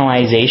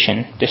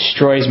 Rationalization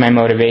destroys my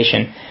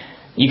motivation.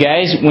 You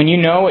guys, when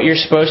you know what you're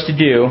supposed to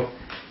do,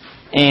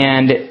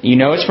 and you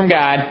know it's from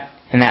God,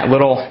 and that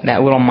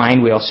little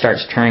mind wheel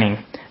starts turning,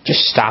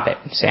 just stop it.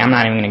 Say, I'm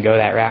not even going to go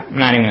that route. I'm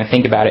not even going to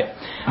think about it.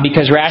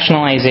 Because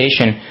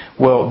rationalization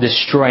will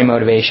destroy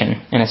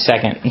motivation in a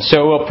second. And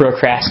so will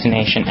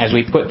procrastination. As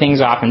we put things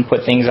off and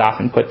put things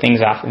off and put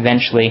things off,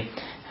 eventually,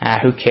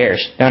 who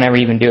cares? Don't ever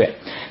even do it.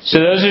 So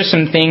those are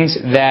some things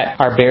that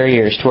are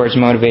barriers towards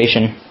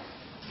motivation.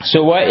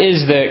 So what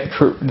is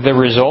the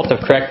result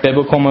of correct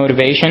biblical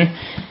motivation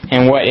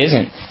and what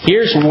isn't?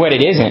 Here's what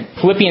it isn't.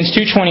 Philippians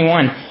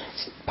 2:21.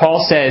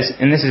 Paul says,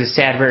 and this is a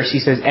sad verse, he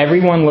says,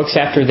 everyone looks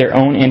after their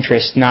own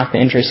interests, not the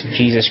interests of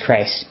Jesus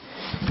Christ.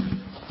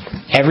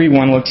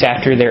 Everyone looks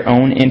after their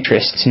own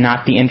interests,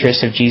 not the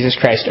interests of Jesus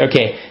Christ.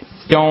 Okay,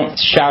 don't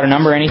shout a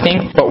number or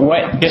anything, but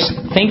just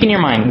think in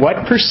your mind,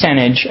 what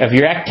percentage of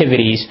your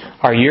activities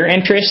are your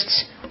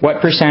interests?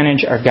 What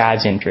percentage are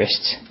God's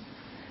interests?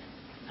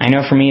 I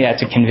know for me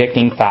that's a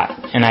convicting thought,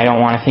 and I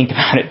don't want to think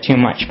about it too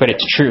much, but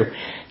it's true.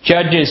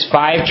 Judges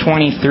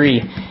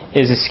 5:23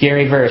 is a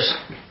scary verse.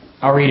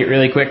 I'll read it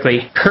really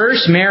quickly.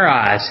 Curse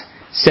Meroz,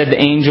 said the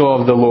angel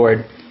of the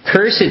Lord.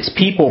 Curse its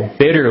people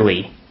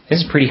bitterly.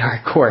 This is pretty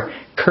hardcore.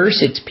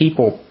 Curse its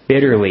people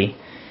bitterly,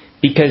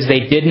 because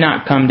they did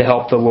not come to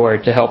help the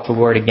Lord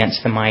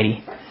against the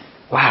mighty.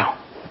 Wow.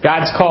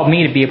 God's called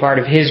me to be a part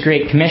of His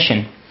Great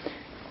Commission.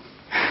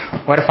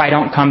 What if I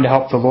don't come to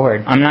help the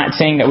Lord? I'm not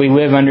saying that we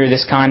live under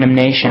this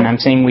condemnation. I'm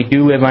saying we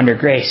do live under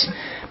grace.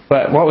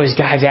 But what was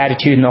God's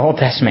attitude in the Old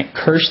Testament?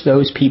 Curse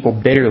those people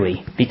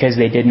bitterly because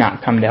they did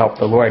not come to help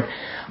the Lord.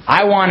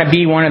 I want to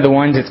be one of the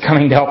ones that's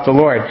coming to help the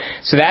Lord.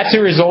 So that's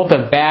a result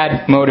of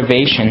bad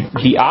motivation.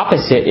 The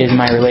opposite is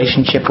my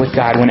relationship with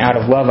God. When out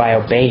of love I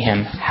obey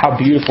Him. How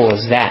beautiful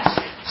is that?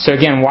 So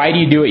again, why do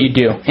you do what you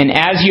do? And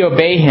as you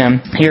obey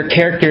Him, your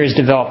character is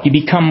developed. You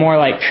become more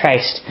like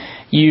Christ.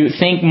 You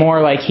think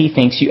more like He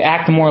thinks. You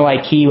act more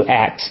like He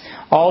acts.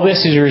 All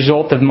this is a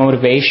result of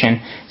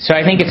motivation. So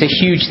I think it's a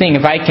huge thing.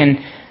 If I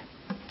can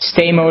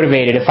stay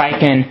motivated, if I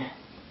can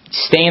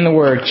stay in the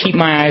Word, keep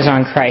my eyes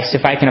on Christ,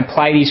 if I can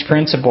apply these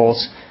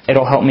principles,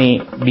 it'll help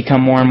me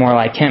become more and more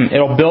like Him.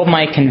 It'll build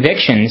my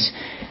convictions.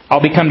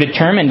 I'll become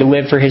determined to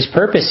live for His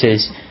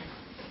purposes.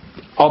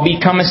 I'll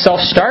become a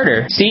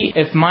self-starter. See,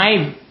 if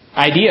my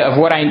idea of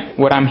what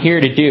I'm here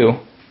to do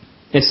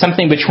is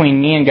something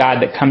between me and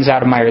God that comes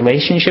out of my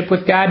relationship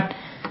with God,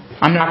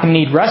 I'm not going to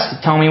need Russ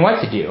to tell me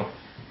what to do.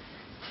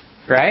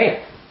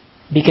 Right?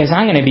 Because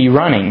I'm going to be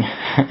running.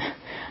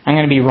 I'm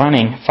going to be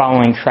running,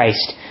 following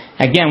Christ.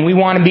 Again, we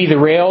want to be the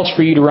rails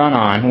for you to run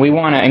on. We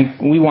want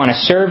to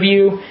serve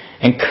you,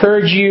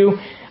 encourage you,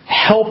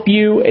 help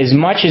you as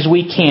much as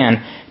we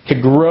can to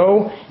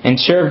grow and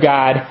serve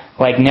God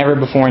like never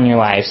before in your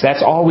lives.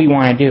 That's all we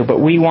want to do. But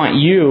we want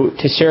you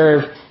to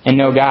serve and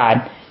know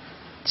God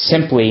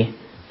simply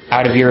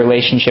out of your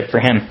relationship for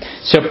Him.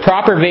 So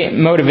proper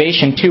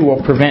motivation, too,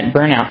 will prevent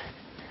burnout.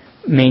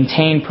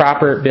 Maintain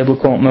proper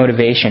biblical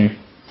motivation.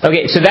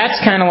 Okay, so that's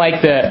kind of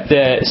like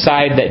the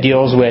side that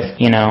deals with,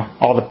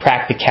 all the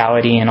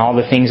practicality and all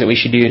the things that we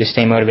should do to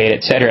stay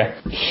motivated,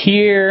 etc.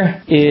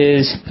 Here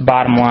is the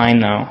bottom line,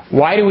 though.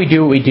 Why do we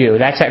do what we do?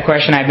 That's that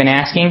question I've been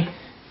asking.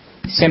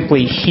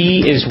 Simply,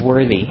 He is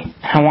worthy.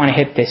 I want to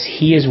hit this.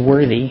 He is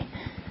worthy.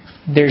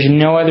 There's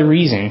no other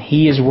reason.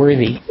 He is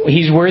worthy.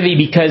 He's worthy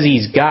because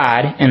He's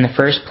God in the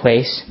first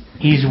place.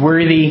 He's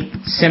worthy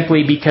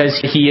simply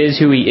because He is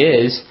who He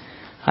is.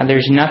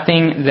 There's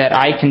nothing that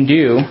I can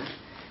do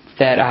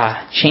that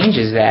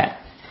changes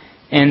that.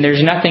 And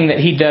there's nothing that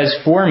He does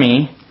for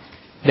me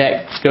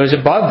that goes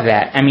above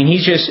that. I mean,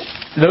 He's just,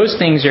 those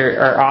things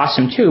are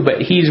awesome too,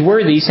 but He's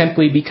worthy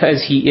simply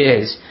because He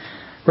is.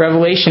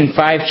 Revelation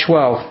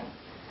 5:12.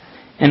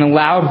 In a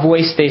loud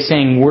voice they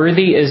sang,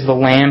 "Worthy is the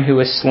Lamb who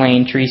was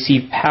slain to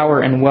receive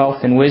power and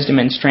wealth and wisdom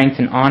and strength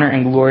and honor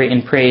and glory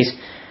and praise."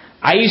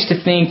 I used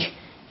to think,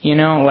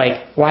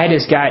 why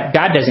does God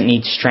doesn't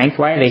need strength.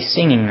 Why are they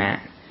singing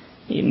that?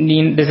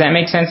 Does that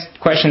make sense?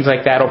 Questions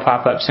like that will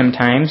pop up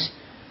sometimes.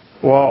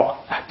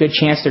 Well, a good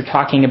chance they're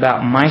talking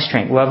about my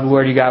strength. Love the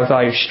Lord your God with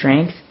all your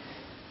strength.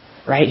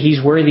 Right?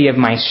 He's worthy of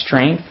my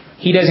strength.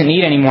 He doesn't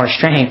need any more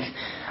strength,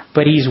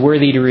 but He's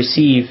worthy to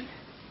receive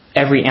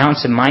every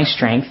ounce of my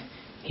strength.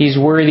 He's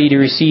worthy to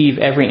receive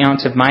every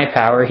ounce of my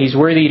power. He's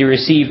worthy to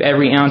receive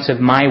every ounce of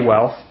my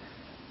wealth.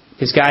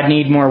 Does God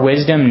need more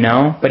wisdom?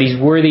 No. But He's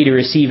worthy to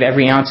receive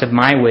every ounce of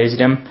my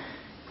wisdom.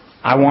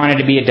 I wanted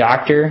to be a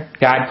doctor.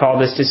 God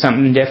called us to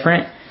something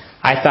different.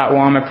 I thought,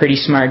 I'm a pretty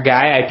smart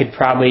guy. I could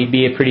probably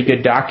be a pretty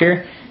good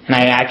doctor. And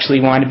I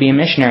actually wanted to be a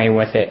missionary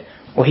with it.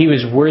 Well, He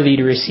was worthy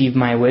to receive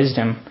my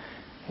wisdom,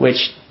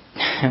 which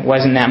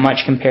wasn't that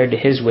much compared to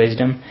His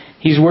wisdom.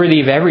 He's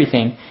worthy of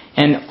everything.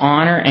 And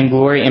honor and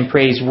glory and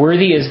praise.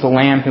 Worthy is the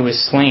Lamb who was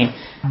slain.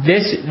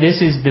 This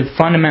is the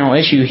fundamental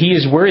issue. He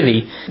is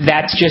worthy.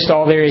 That's just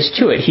all there is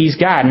to it. He's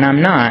God and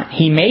I'm not.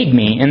 He made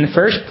me in the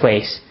first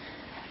place.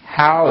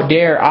 How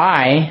dare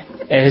I,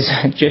 as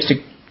just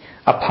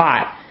a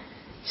pot,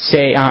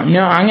 say,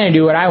 no, I'm going to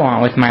do what I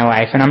want with my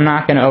life and I'm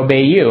not going to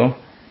obey you.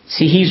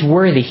 See, He's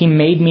worthy. He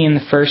made me in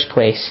the first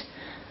place.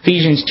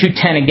 Ephesians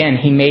 2:10 again,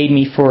 He made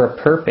me for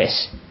a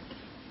purpose.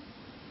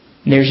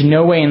 There's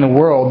no way in the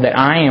world that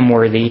I am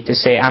worthy to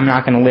say I'm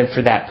not going to live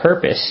for that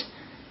purpose.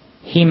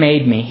 He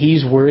made me.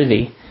 He's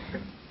worthy.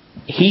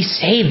 He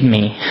saved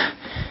me.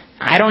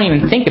 I don't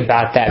even think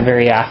about that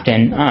very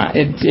often.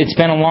 It's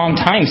been a long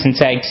time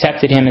since I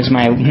accepted Him as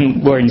my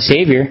Lord and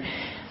Savior.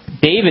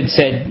 David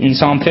said in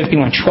Psalm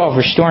 51:12,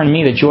 "Restore in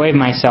me the joy of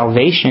my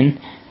salvation."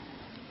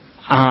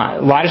 A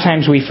lot of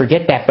times we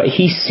forget that, but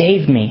He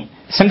saved me.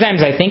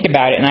 Sometimes I think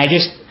about it and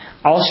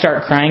I'll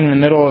start crying in the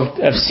middle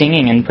of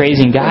singing and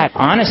praising God.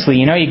 Honestly,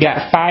 you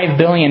got 5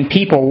 billion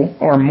people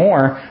or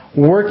more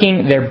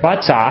working their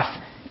butts off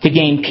to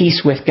gain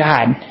peace with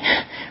God.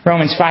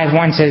 Romans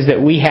 5:1 says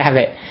that we have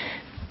it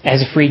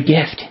as a free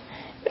gift.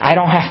 I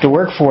don't have to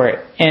work for it.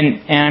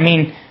 And I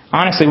mean,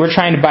 honestly, we're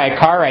trying to buy a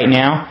car right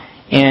now,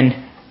 and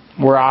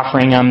we're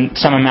offering them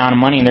some amount of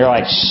money, and they're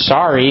like,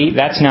 "Sorry,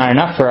 that's not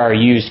enough for our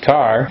used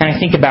car." And I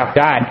think about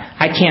God.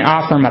 I can't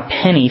offer Him a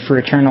penny for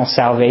eternal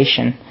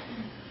salvation.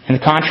 And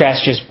the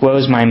contrast just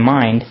blows my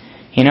mind.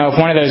 If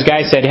one of those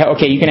guys said,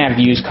 "Okay, you can have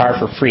the used car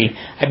for free,"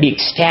 I'd be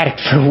ecstatic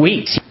for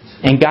weeks.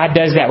 And God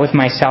does that with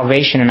my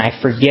salvation, and I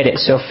forget it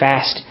so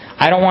fast.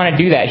 I don't want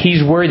to do that.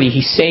 He's worthy.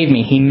 He saved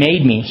me. He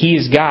made me. He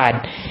is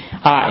God.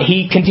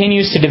 He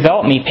continues to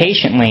develop me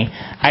patiently.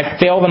 I've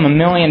failed Him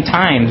 1,000,000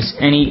 times,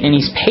 and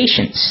He's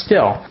patient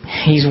still.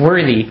 He's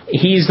worthy.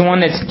 He's the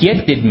one that's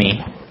gifted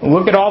me.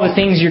 Look at all the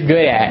things you're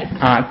good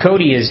at.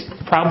 Cody is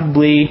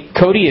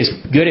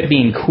good at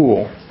being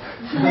cool.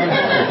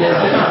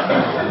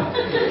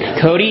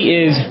 Cody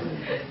is...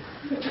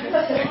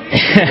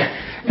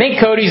 I think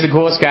Cody's the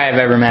coolest guy I've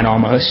ever met,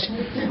 almost.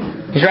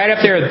 He's right up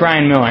there with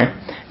Brian Miller.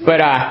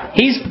 But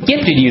He's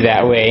gifted you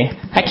that way.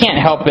 I can't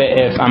help it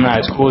if I'm not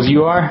as cool as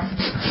you are.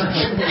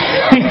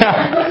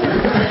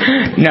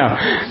 No.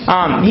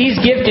 He's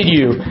gifted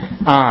you.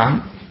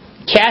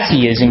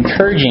 Cassie is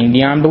encouraging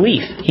beyond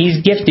belief. He's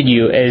gifted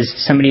you as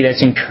somebody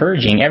that's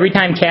encouraging. Every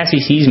time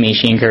Cassie sees me,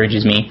 she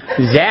encourages me.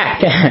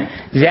 Zach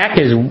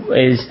is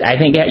I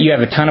think you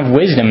have a ton of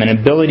wisdom, an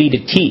ability to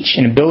teach,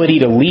 an ability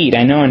to lead.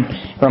 I know in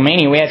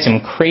Romania we had some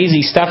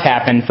crazy stuff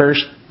happen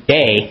first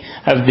day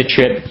of the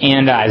trip,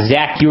 and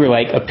Zach, you were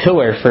like a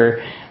pillar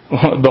for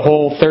the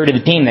whole third of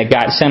the team that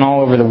got sent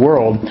all over the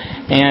world.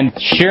 And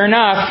sure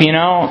enough,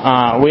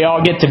 we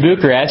all get to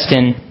Bucharest,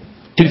 and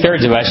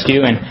 2/3 of us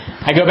do, and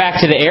I go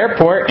back to the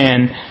airport,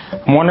 and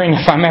I'm wondering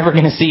if I'm ever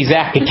going to see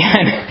Zach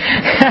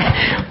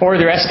again or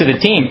the rest of the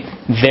team.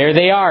 There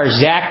they are.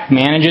 Zach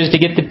manages to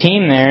get the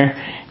team there.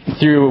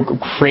 through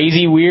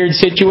crazy, weird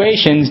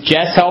situations.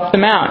 Jess helped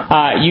them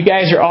out. You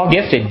guys are all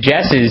gifted.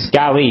 Jess is,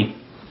 golly,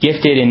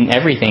 gifted in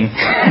everything.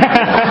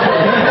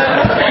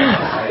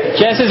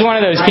 Jess is one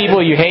of those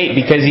people you hate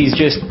because he's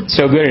just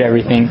so good at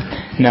everything.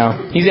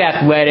 No, he's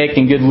athletic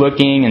and good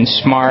looking and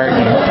smart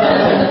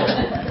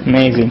and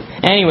amazing.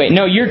 Anyway,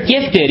 no, you're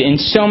gifted in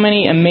so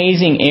many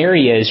amazing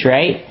areas,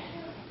 right?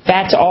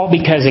 That's all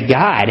because of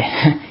God.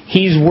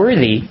 He's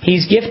worthy.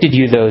 He's gifted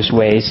you those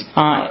ways.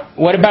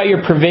 What about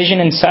your provision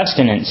and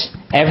sustenance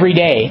every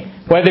day?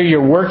 Whether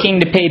you're working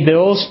to pay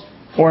bills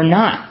or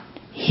not,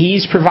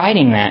 He's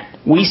providing that.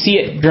 We see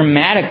it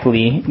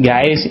dramatically,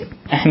 guys.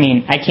 I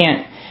mean,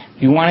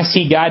 if you want to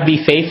see God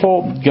be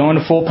faithful, go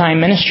into full-time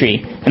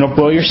ministry. It'll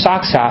blow your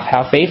socks off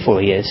how faithful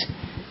He is.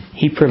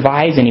 He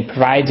provides and He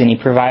provides and He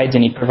provides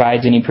and He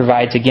provides and He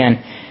provides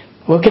again.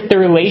 Look at the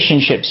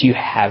relationships you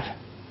have.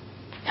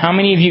 How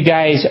many of you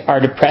guys are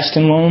depressed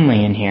and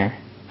lonely in here?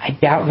 I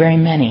doubt very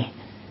many.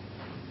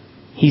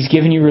 He's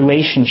given you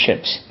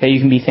relationships that you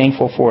can be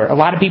thankful for. A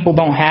lot of people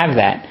don't have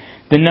that.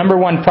 The number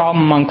one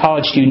problem among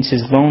college students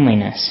is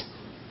loneliness.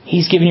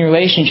 He's given you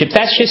relationships.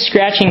 That's just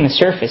scratching the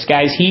surface,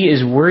 guys. He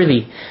is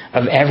worthy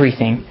of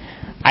everything.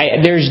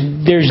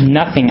 There's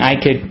nothing I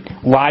could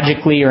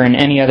logically or in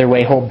any other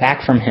way hold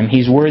back from Him.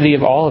 He's worthy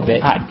of all of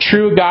it.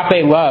 True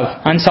agape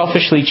love,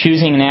 unselfishly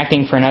choosing and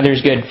acting for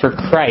another's good for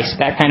Christ.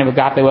 That kind of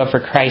agape love for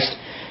Christ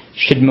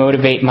should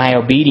motivate my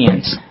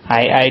obedience.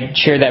 I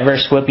share that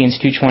verse, Philippians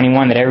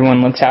 2:21, that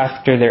everyone looks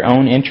after their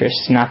own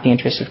interests, not the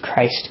interests of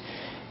Christ.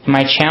 And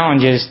my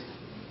challenge is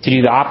to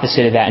do the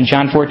opposite of that. In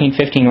John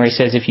 14:15, where He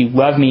says, if you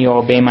love me,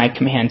 you'll obey my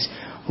commands.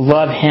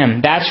 Love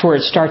Him. That's where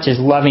it starts, is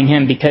loving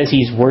Him because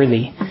He's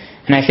worthy.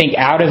 And I think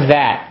out of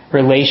that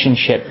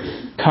relationship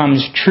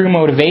comes true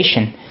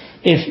motivation.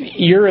 If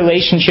your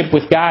relationship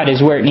with God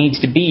is where it needs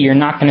to be, you're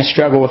not going to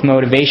struggle with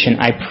motivation.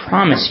 I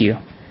promise you.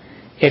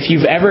 If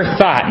you've ever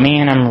thought,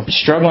 man, I'm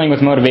struggling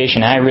with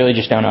motivation, I really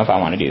just don't know if I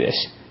want to do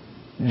this.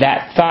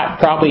 That thought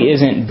probably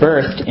isn't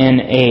birthed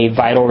in a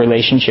vital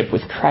relationship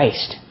with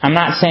Christ. I'm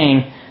not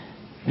saying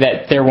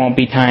that there won't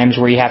be times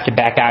where you have to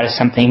back out of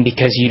something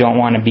because you don't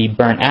want to be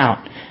burnt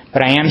out.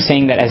 But I am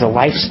saying that as a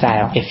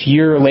lifestyle, if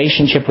your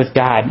relationship with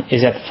God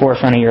is at the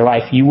forefront of your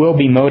life, you will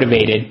be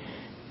motivated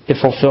to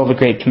fulfill the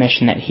Great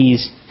Commission that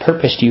He's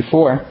purposed you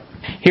for.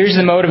 Here's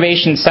the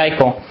motivation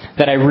cycle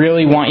that I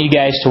really want you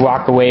guys to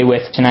walk away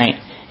with tonight.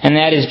 And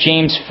that is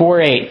James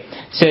 4:8.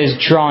 It says,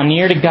 draw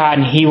near to God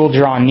and He will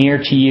draw near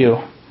to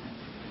you.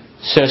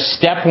 So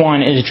step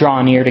one is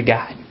draw near to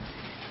God.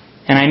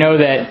 And I know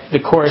that the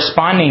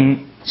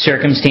corresponding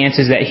circumstance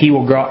is that He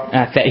will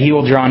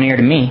draw near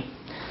to me.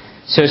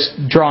 So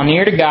draw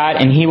near to God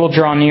and He will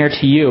draw near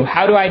to you.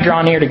 How do I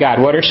draw near to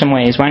God? What are some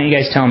ways? Why don't you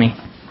guys tell me?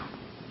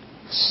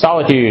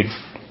 Solitude.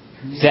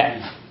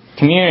 Zach.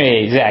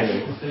 Community. Zach.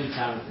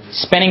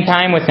 Spending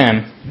time with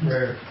Him.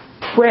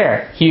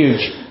 Prayer.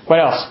 Huge. What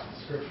else?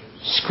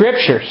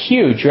 Scripture.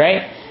 Huge,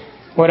 right?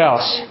 What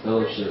else?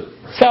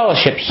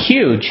 Fellowship.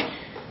 Huge.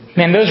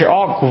 Man, those are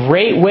all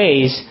great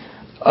ways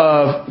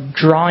of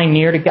drawing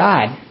near to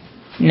God.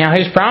 Now,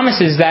 His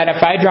promise is that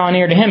if I draw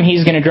near to Him,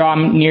 He's going to draw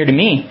near to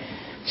me.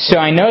 So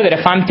I know that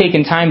if I'm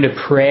taking time to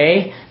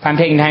pray, if I'm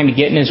taking time to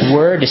get in His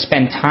Word, to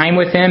spend time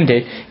with Him, to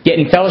get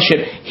in fellowship,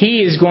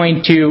 He is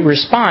going to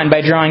respond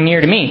by drawing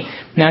near to me.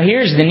 Now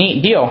here's the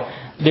neat deal.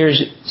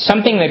 There's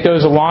something that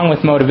goes along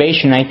with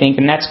motivation, I think,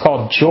 and that's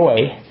called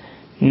joy.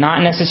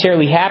 Not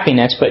necessarily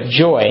happiness, but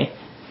joy.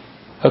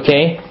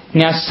 Okay?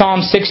 Now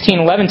Psalm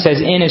 16:11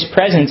 says, in His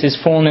presence is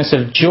fullness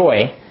of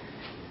joy.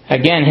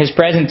 Again, His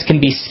presence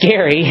can be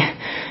scary,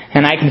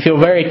 and I can feel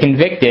very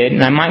convicted,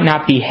 and I might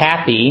not be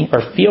happy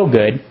or feel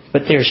good,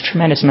 but there's a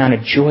tremendous amount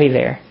of joy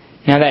there.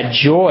 Now that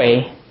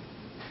joy,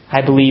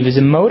 I believe, is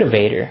a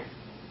motivator.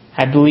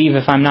 I believe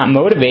if I'm not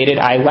motivated,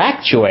 I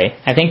lack joy.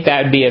 I think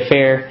that would be a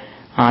fair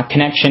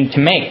connection to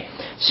make.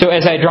 So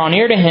as I draw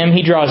near to Him,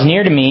 He draws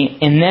near to me,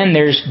 and then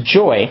there's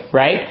joy,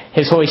 right?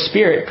 His Holy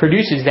Spirit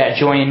produces that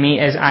joy in me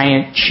as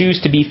I choose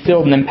to be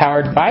filled and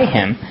empowered by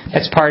Him.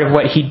 That's part of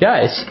what He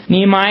does.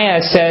 Nehemiah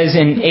says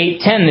in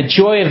 8:10, the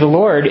joy of the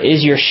Lord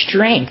is your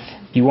strength.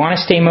 You want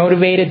to stay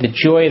motivated? The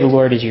joy of the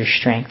Lord is your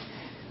strength.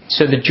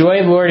 So the joy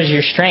of the Lord is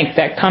your strength.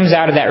 That comes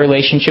out of that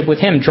relationship with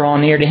Him. Draw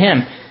near to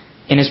Him.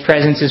 In His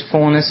presence is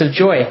fullness of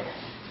joy.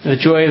 The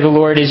joy of the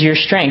Lord is your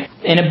strength.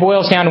 And it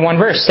boils down to one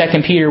verse,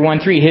 2 Peter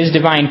 1:3. His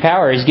divine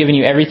power has given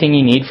you everything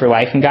you need for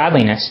life and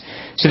godliness.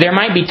 So there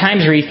might be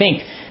times where you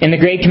think, in the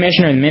Great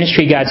Commission or the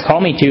ministry God's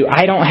called me to,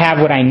 I don't have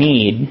what I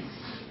need.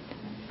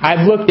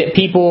 I've looked at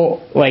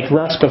people like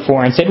Russ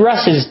before and said,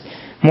 Russ is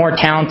more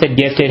talented,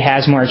 gifted,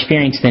 has more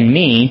experience than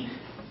me.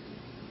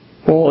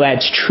 Well,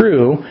 that's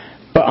true.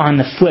 But on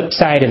the flip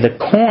side of the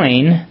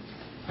coin,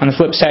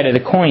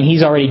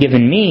 He's already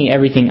given me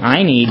everything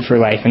I need for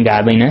life and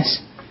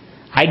godliness.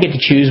 I get to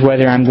choose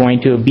whether I'm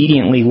going to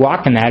obediently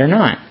walk in that or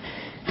not.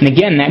 And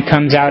again, that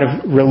comes out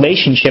of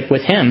relationship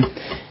with Him.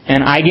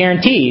 And I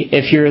guarantee,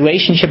 if your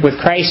relationship with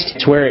Christ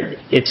is where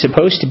it's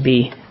supposed to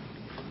be,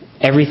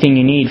 everything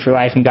you need for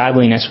life and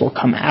godliness will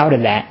come out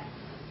of that.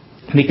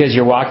 because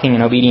you're walking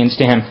in obedience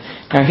to Him.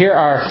 Now here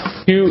are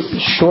two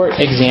short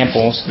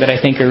examples that I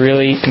think are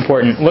really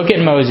important. Look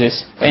at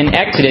Moses in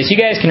Exodus. You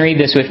guys can read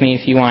this with me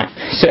if you want.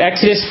 So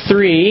Exodus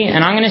 3,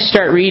 and I'm going to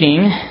start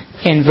reading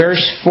in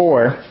verse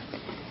 4.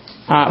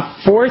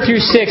 4 through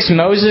 6,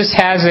 Moses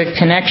has a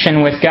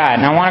connection with God.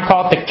 And I want to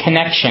call it the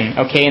connection,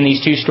 okay, in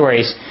these two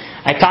stories.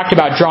 I talked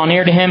about draw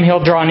near to Him,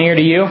 He'll draw near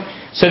to you.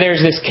 So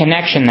there's this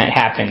connection that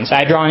happens.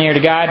 I draw near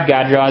to God,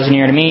 God draws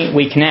near to me,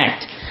 we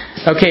connect.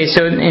 Okay,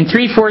 so in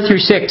 3, 4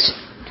 through 6,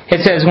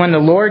 it says, when the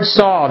Lord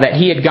saw that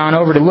he had gone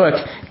over to look,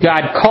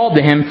 God called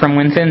to him from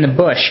within the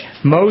bush,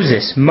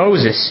 Moses,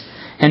 Moses.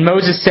 And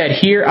Moses said,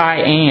 here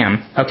I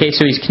am. Okay,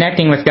 so he's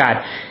connecting with God.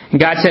 And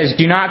God says,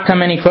 do not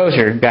come any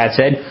closer, God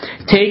said.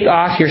 Take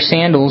off your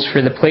sandals,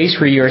 for the place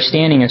where you are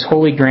standing is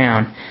holy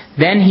ground.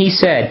 Then he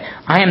said,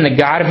 I am the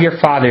God of your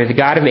father, the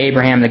God of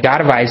Abraham, the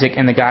God of Isaac,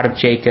 and the God of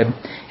Jacob.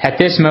 At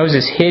this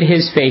Moses hid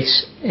his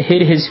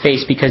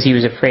face because he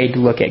was afraid to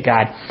look at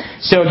God.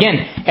 So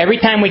again, every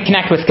time we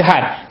connect with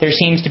God, there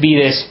seems to be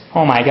this,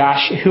 oh my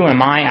gosh, who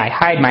am I? I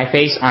hide my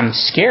face. I'm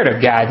scared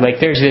of God. Like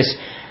there's this,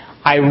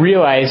 I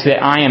realize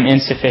that I am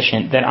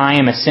insufficient, that I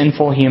am a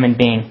sinful human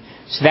being.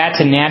 So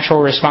that's a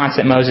natural response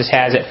that Moses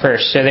has at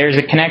first. So there's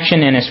a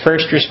connection in his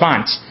first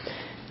response.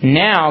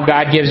 Now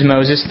God gives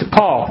Moses the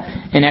call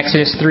in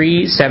Exodus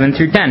 3, 7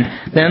 through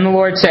 10. Then the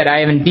Lord said, I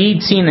have indeed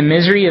seen the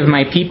misery of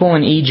my people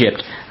in Egypt.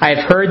 I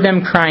have heard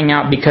them crying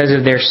out because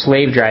of their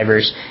slave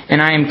drivers,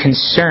 and I am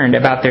concerned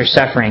about their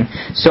suffering.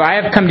 So I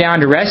have come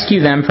down to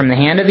rescue them from the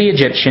hand of the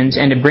Egyptians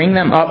and to bring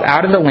them up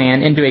out of the land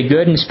into a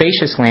good and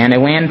spacious land,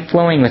 a land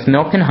flowing with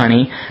milk and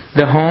honey,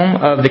 the home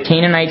of the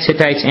Canaanites,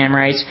 Hittites,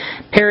 Amorites,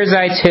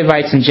 Perizzites,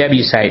 Hivites, and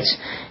Jebusites.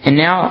 And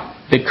now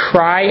the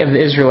cry of the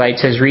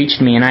Israelites has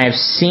reached me, and I have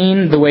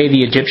seen the way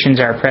the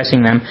Egyptians are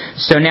oppressing them.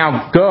 So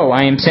now go,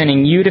 I am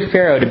sending you to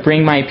Pharaoh to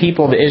bring my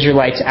people, the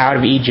Israelites, out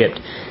of Egypt.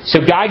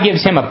 So God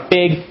gives him a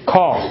big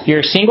call.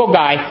 You're a single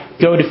guy,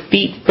 go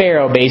defeat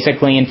Pharaoh,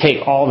 basically, and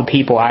take all the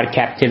people out of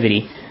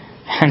captivity.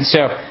 And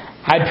so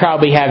I'd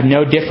probably have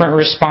no different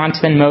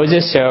response than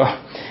Moses, so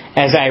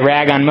as I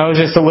rag on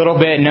Moses a little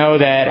bit, know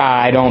that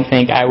I don't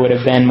think I would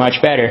have been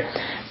much better.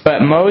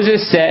 But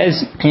Moses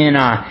says in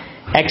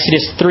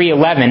Exodus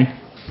 3:11,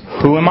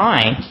 who am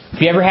I?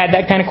 Have you ever had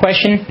that kind of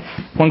question?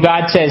 When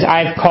God says,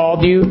 I've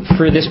called you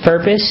for this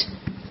purpose.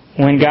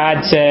 When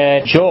God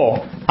said,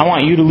 Joel, I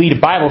want you to lead a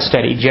Bible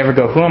study. Did you ever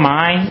go, who am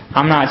I?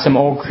 I'm not some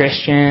old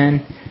Christian.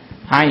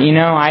 I'm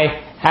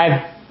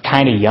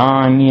kind of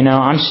young,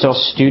 I'm still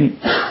a student.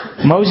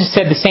 Moses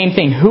said the same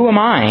thing. Who am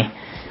I?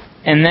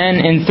 And then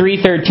in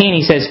 3:13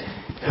 he says,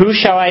 who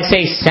shall I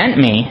say sent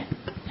me?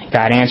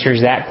 God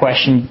answers that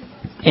question.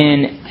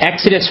 In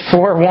Exodus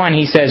 4:1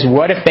 he says,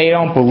 what if they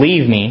don't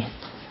believe me?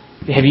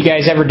 Have you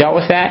guys ever dealt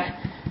with that?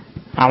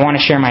 I want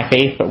to share my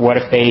faith, but what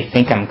if they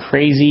think I'm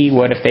crazy?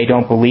 What if they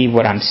don't believe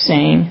what I'm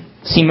saying?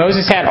 See,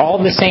 Moses had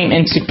all the same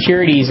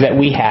insecurities that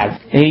we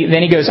have.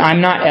 Then he goes,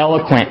 I'm not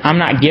eloquent. I'm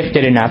not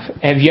gifted enough.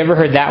 Have you ever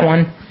heard that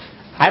one?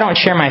 I don't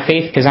share my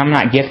faith because I'm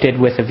not gifted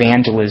with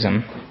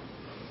evangelism.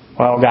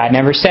 Well, God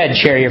never said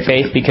share your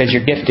faith because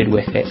you're gifted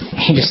with it.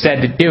 He just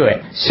said to do it.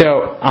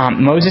 So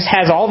Moses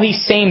has all these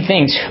same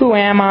things. Who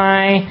am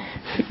I?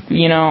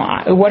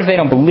 What if they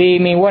don't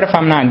believe me? What if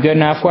I'm not good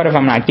enough? What if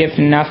I'm not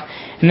gifted enough?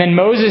 And then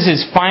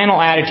Moses'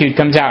 final attitude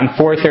comes out in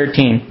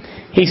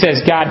 4:13. He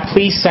says, God,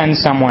 please send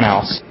someone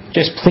else.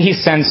 Just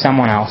please send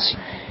someone else.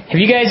 Have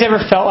you guys ever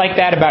felt like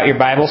that about your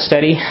Bible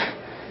study?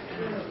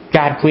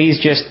 God, please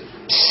just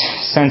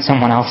send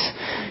someone else.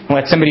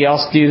 Let somebody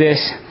else do this.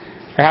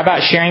 Or how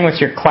about sharing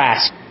with your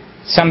class?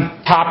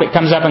 Some topic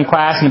comes up in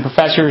class and the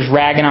professor is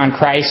ragging on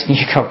Christ and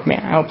you go,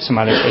 man, I hope some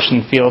other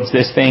Christian fields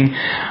this thing.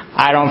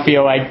 I don't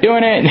feel like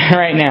doing it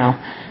right now.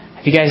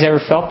 Have you guys ever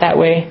felt that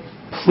way?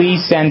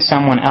 Please send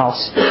someone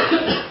else.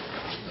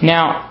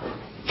 Now,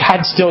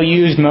 God still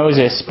used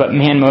Moses, but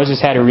man,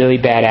 Moses had a really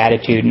bad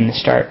attitude in the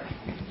start.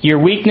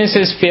 Your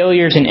weaknesses,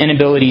 failures, and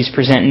inabilities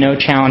present no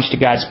challenge to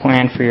God's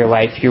plan for your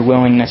life. Your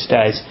willingness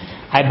does.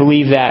 I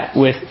believe that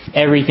with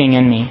everything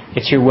in me.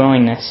 It's your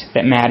willingness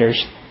that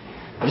matters.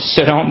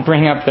 So don't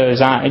bring up those,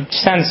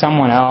 send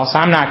someone else.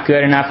 I'm not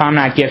good enough. I'm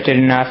not gifted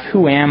enough.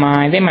 Who am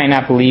I? They might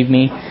not believe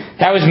me.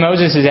 That was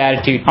Moses'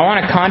 attitude. I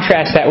want to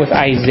contrast that with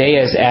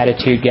Isaiah's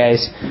attitude,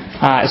 guys.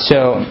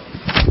 So,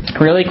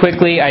 really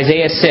quickly,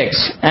 Isaiah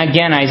 6.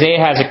 Again, Isaiah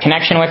has a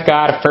connection with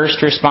God, a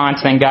first response,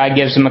 then God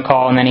gives him a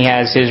call, and then he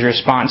has his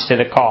response to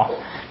the call.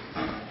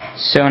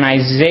 So in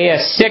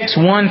Isaiah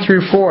 6:1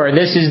 through 4,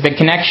 this is the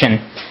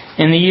connection.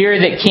 In the year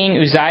that King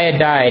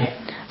Uzziah died,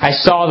 I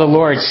saw the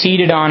Lord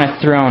seated on a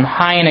throne,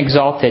 high and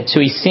exalted. So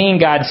he's seeing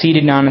God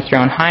seated on a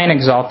throne, high and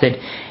exalted,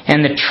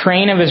 and the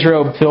train of his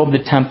robe filled the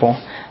temple.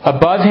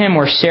 Above him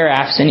were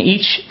seraphs, and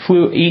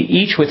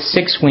each with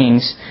 6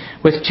 wings.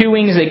 With 2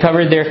 wings they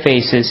covered their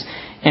faces,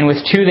 and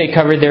with 2 they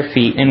covered their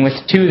feet, and with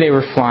 2 they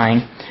were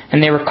flying.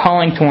 And they were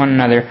calling to one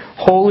another,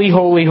 Holy,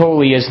 holy,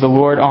 holy is the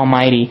Lord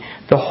Almighty.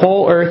 The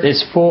whole earth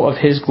is full of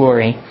His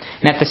glory.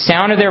 And at the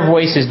sound of their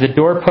voices, the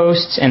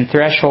doorposts and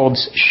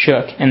thresholds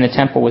shook, and the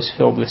temple was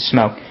filled with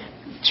smoke.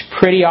 It's a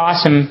pretty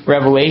awesome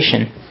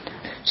revelation.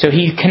 So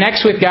he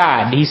connects with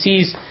God. He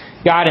sees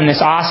God in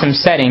this awesome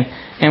setting.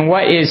 And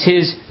what is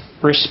his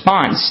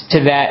response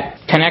to that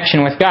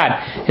connection with God?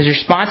 His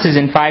response is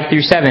in 5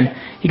 through 7.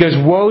 He goes,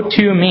 "Woe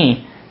to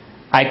me,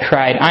 I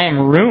cried. I am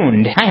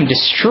ruined. I am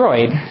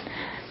destroyed.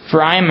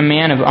 For I am a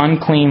man of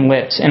unclean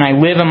lips, and I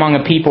live among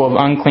a people of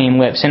unclean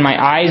lips. And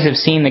my eyes have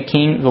seen the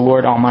King, the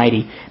Lord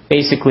Almighty."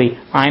 Basically,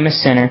 I'm a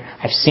sinner.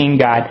 I've seen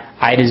God.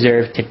 I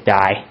deserve to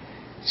die.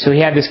 So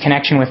he had this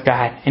connection with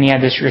God, and he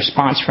had this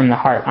response from the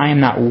heart. I am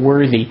not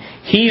worthy.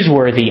 He's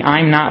worthy.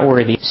 I'm not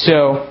worthy.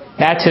 So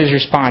that's his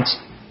response.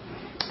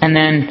 And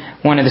then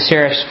one of the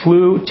seraphs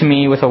flew to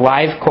me with a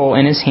live coal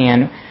in his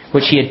hand,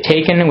 which he had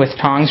taken with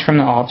tongs from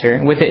the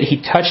altar. With it he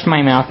touched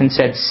my mouth and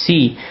said,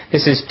 "See,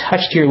 this has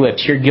touched your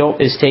lips. Your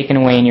guilt is taken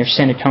away and your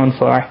sin atoned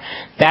for."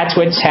 That's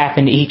what's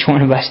happened to each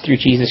one of us through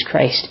Jesus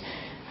Christ.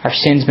 Our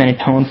sin's been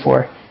atoned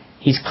for.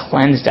 He's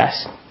cleansed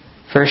us.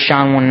 1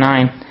 John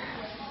 1:9.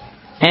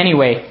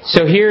 Anyway,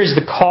 so here's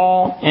the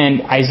call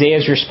and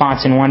Isaiah's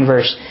response in one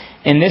verse.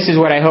 And this is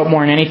what I hope more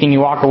than anything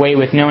you walk away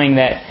with, knowing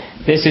that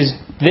this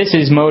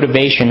is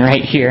motivation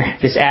right here.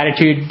 This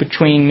attitude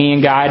between me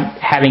and God,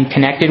 having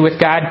connected with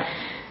God.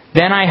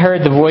 Then I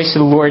heard the voice of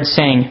the Lord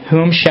saying,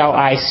 "Whom shall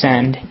I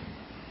send?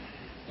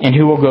 And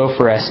who will go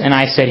for us?" And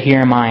I said,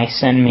 "Here am I,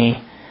 send me."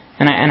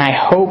 And I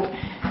hope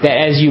that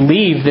as you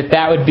leave,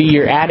 that would be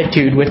your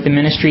attitude with the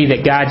ministry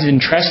that God's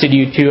entrusted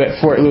you to at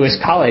Fort Lewis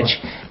College.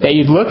 That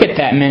you'd look at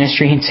that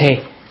ministry and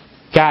say,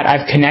 "God,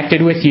 I've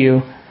connected with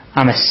you.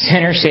 I'm a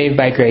sinner saved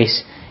by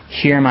grace.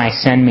 Here am I,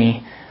 send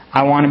me.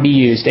 I want to be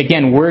used."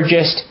 Again, we're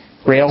just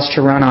rails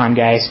to run on,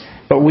 guys.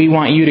 But we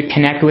want you to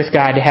connect with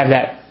God, to have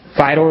that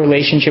vital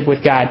relationship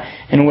with God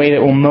in a way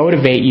that will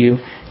motivate you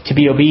to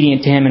be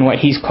obedient to Him and what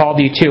He's called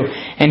you to.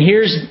 And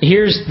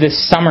here's the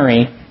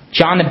summary.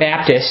 John the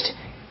Baptist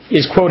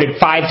is quoted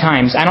 5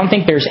 times. I don't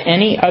think there's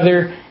any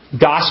other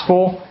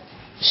gospel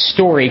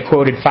story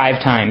quoted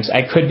 5 times.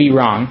 I could be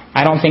wrong.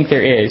 I don't think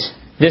there is.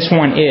 This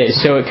one is,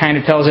 so it kind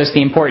of tells us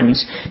the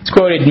importance. It's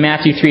quoted in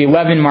Matthew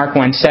 3:11, Mark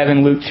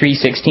 1:7, Luke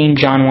 3:16,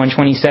 John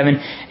 1:27,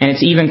 and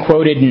it's even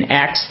quoted in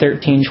Acts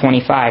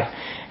 13:25.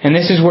 And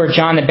this is where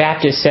John the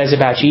Baptist says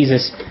about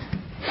Jesus,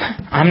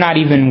 "I'm not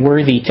even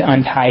worthy to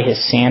untie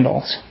His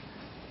sandals."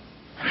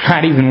 I'm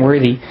not even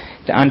worthy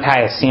to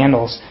untie His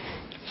sandals.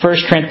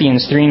 1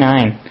 Corinthians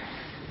 3:9,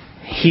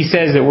 he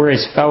says that we're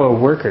His fellow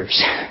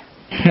workers.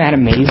 Isn't that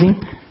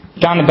amazing?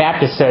 John the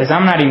Baptist says,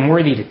 "I'm not even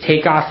worthy to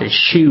take off His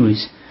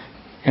shoes."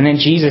 And then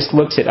Jesus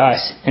looks at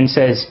us and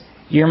says,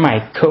 "You're my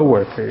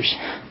co-workers."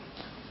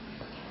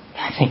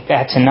 I think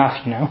that's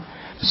enough, you know.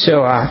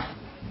 So, I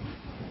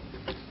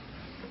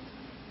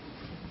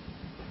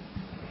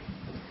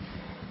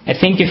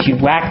think if you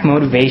lack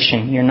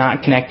motivation, you're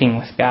not connecting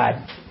with God.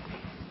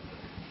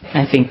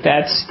 I think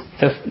that's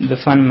the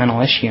fundamental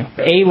issue.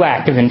 A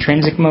lack of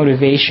intrinsic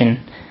motivation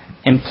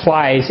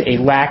implies a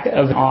lack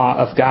of awe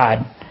of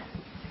God.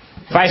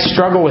 If I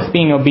struggle with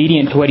being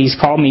obedient to what He's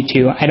called me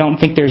to, I don't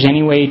think there's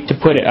any way to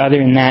put it other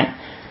than that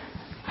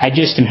I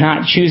just am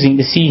not choosing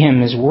to see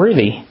Him as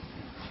worthy.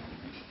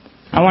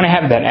 I want to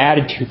have that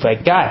attitude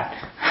like, "God,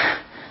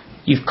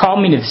 You've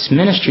called me to this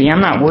ministry.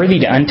 I'm not worthy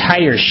to untie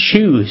Your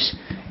shoes,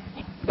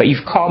 but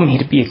You've called me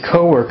to be a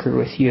co-worker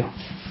with You.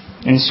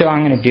 And so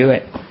I'm going to do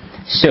it."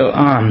 So,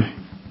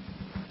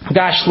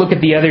 gosh, look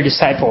at the other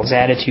disciples'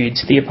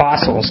 attitudes, the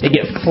apostles. They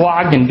get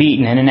flogged and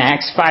beaten, and in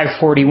Acts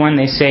 5:41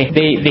 they say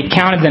they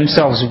counted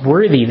themselves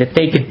worthy that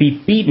they could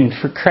be beaten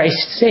for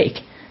Christ's sake.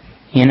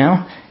 You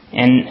know?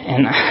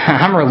 And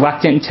I'm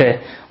reluctant to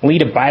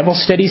lead a Bible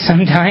study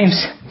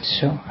sometimes.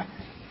 So,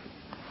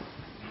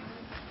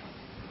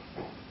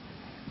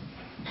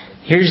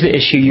 here's the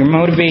issue. Your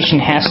motivation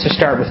has to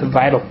start with a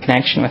vital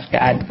connection with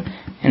God.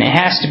 And it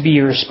has to be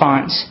a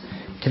response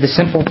to the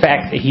simple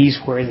fact that He's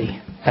worthy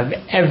of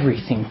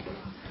everything.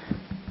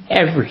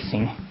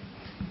 Everything.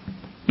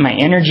 My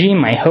energy,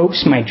 my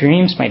hopes, my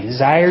dreams, my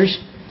desires,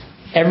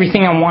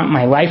 everything I want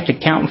my life to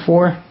count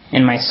for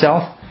in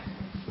myself,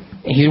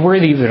 He's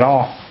worthy of it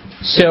all.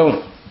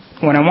 So,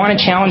 what I want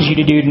to challenge you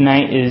to do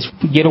tonight is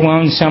get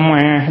alone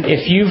somewhere.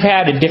 If you've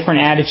had a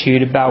different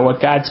attitude about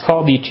what God's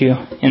called you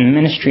to in the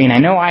ministry, and I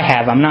know I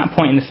have, I'm not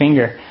pointing the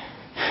finger.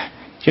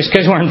 Just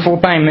because we're in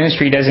full-time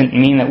ministry doesn't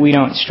mean that we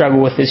don't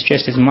struggle with this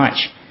just as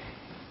much.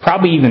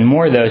 Probably even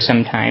more, though,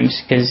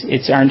 sometimes, because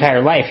it's our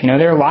entire life. You know,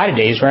 there are a lot of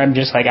days where I'm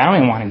just like, I don't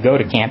even want to go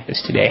to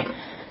campus today.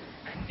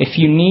 If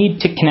you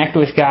need to connect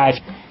with God,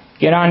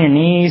 get on your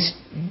knees,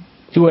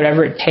 do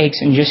whatever it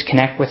takes, and just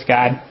connect with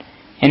God.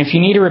 And if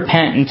you need to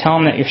repent and tell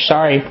Him that you're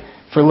sorry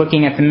for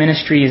looking at the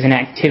ministry as an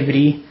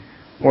activity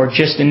or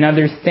just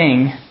another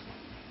thing,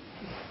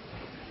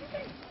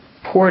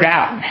 pour it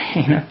out.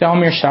 You know, tell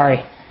Him you're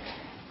sorry.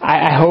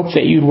 I hope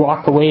that you'd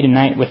walk away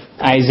tonight with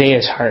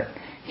Isaiah's heart.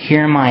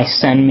 "Here am I,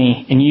 send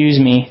me, and use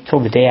me till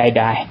the day I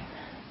die."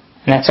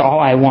 And that's all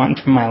I want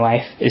from my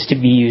life, is to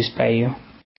be used by You.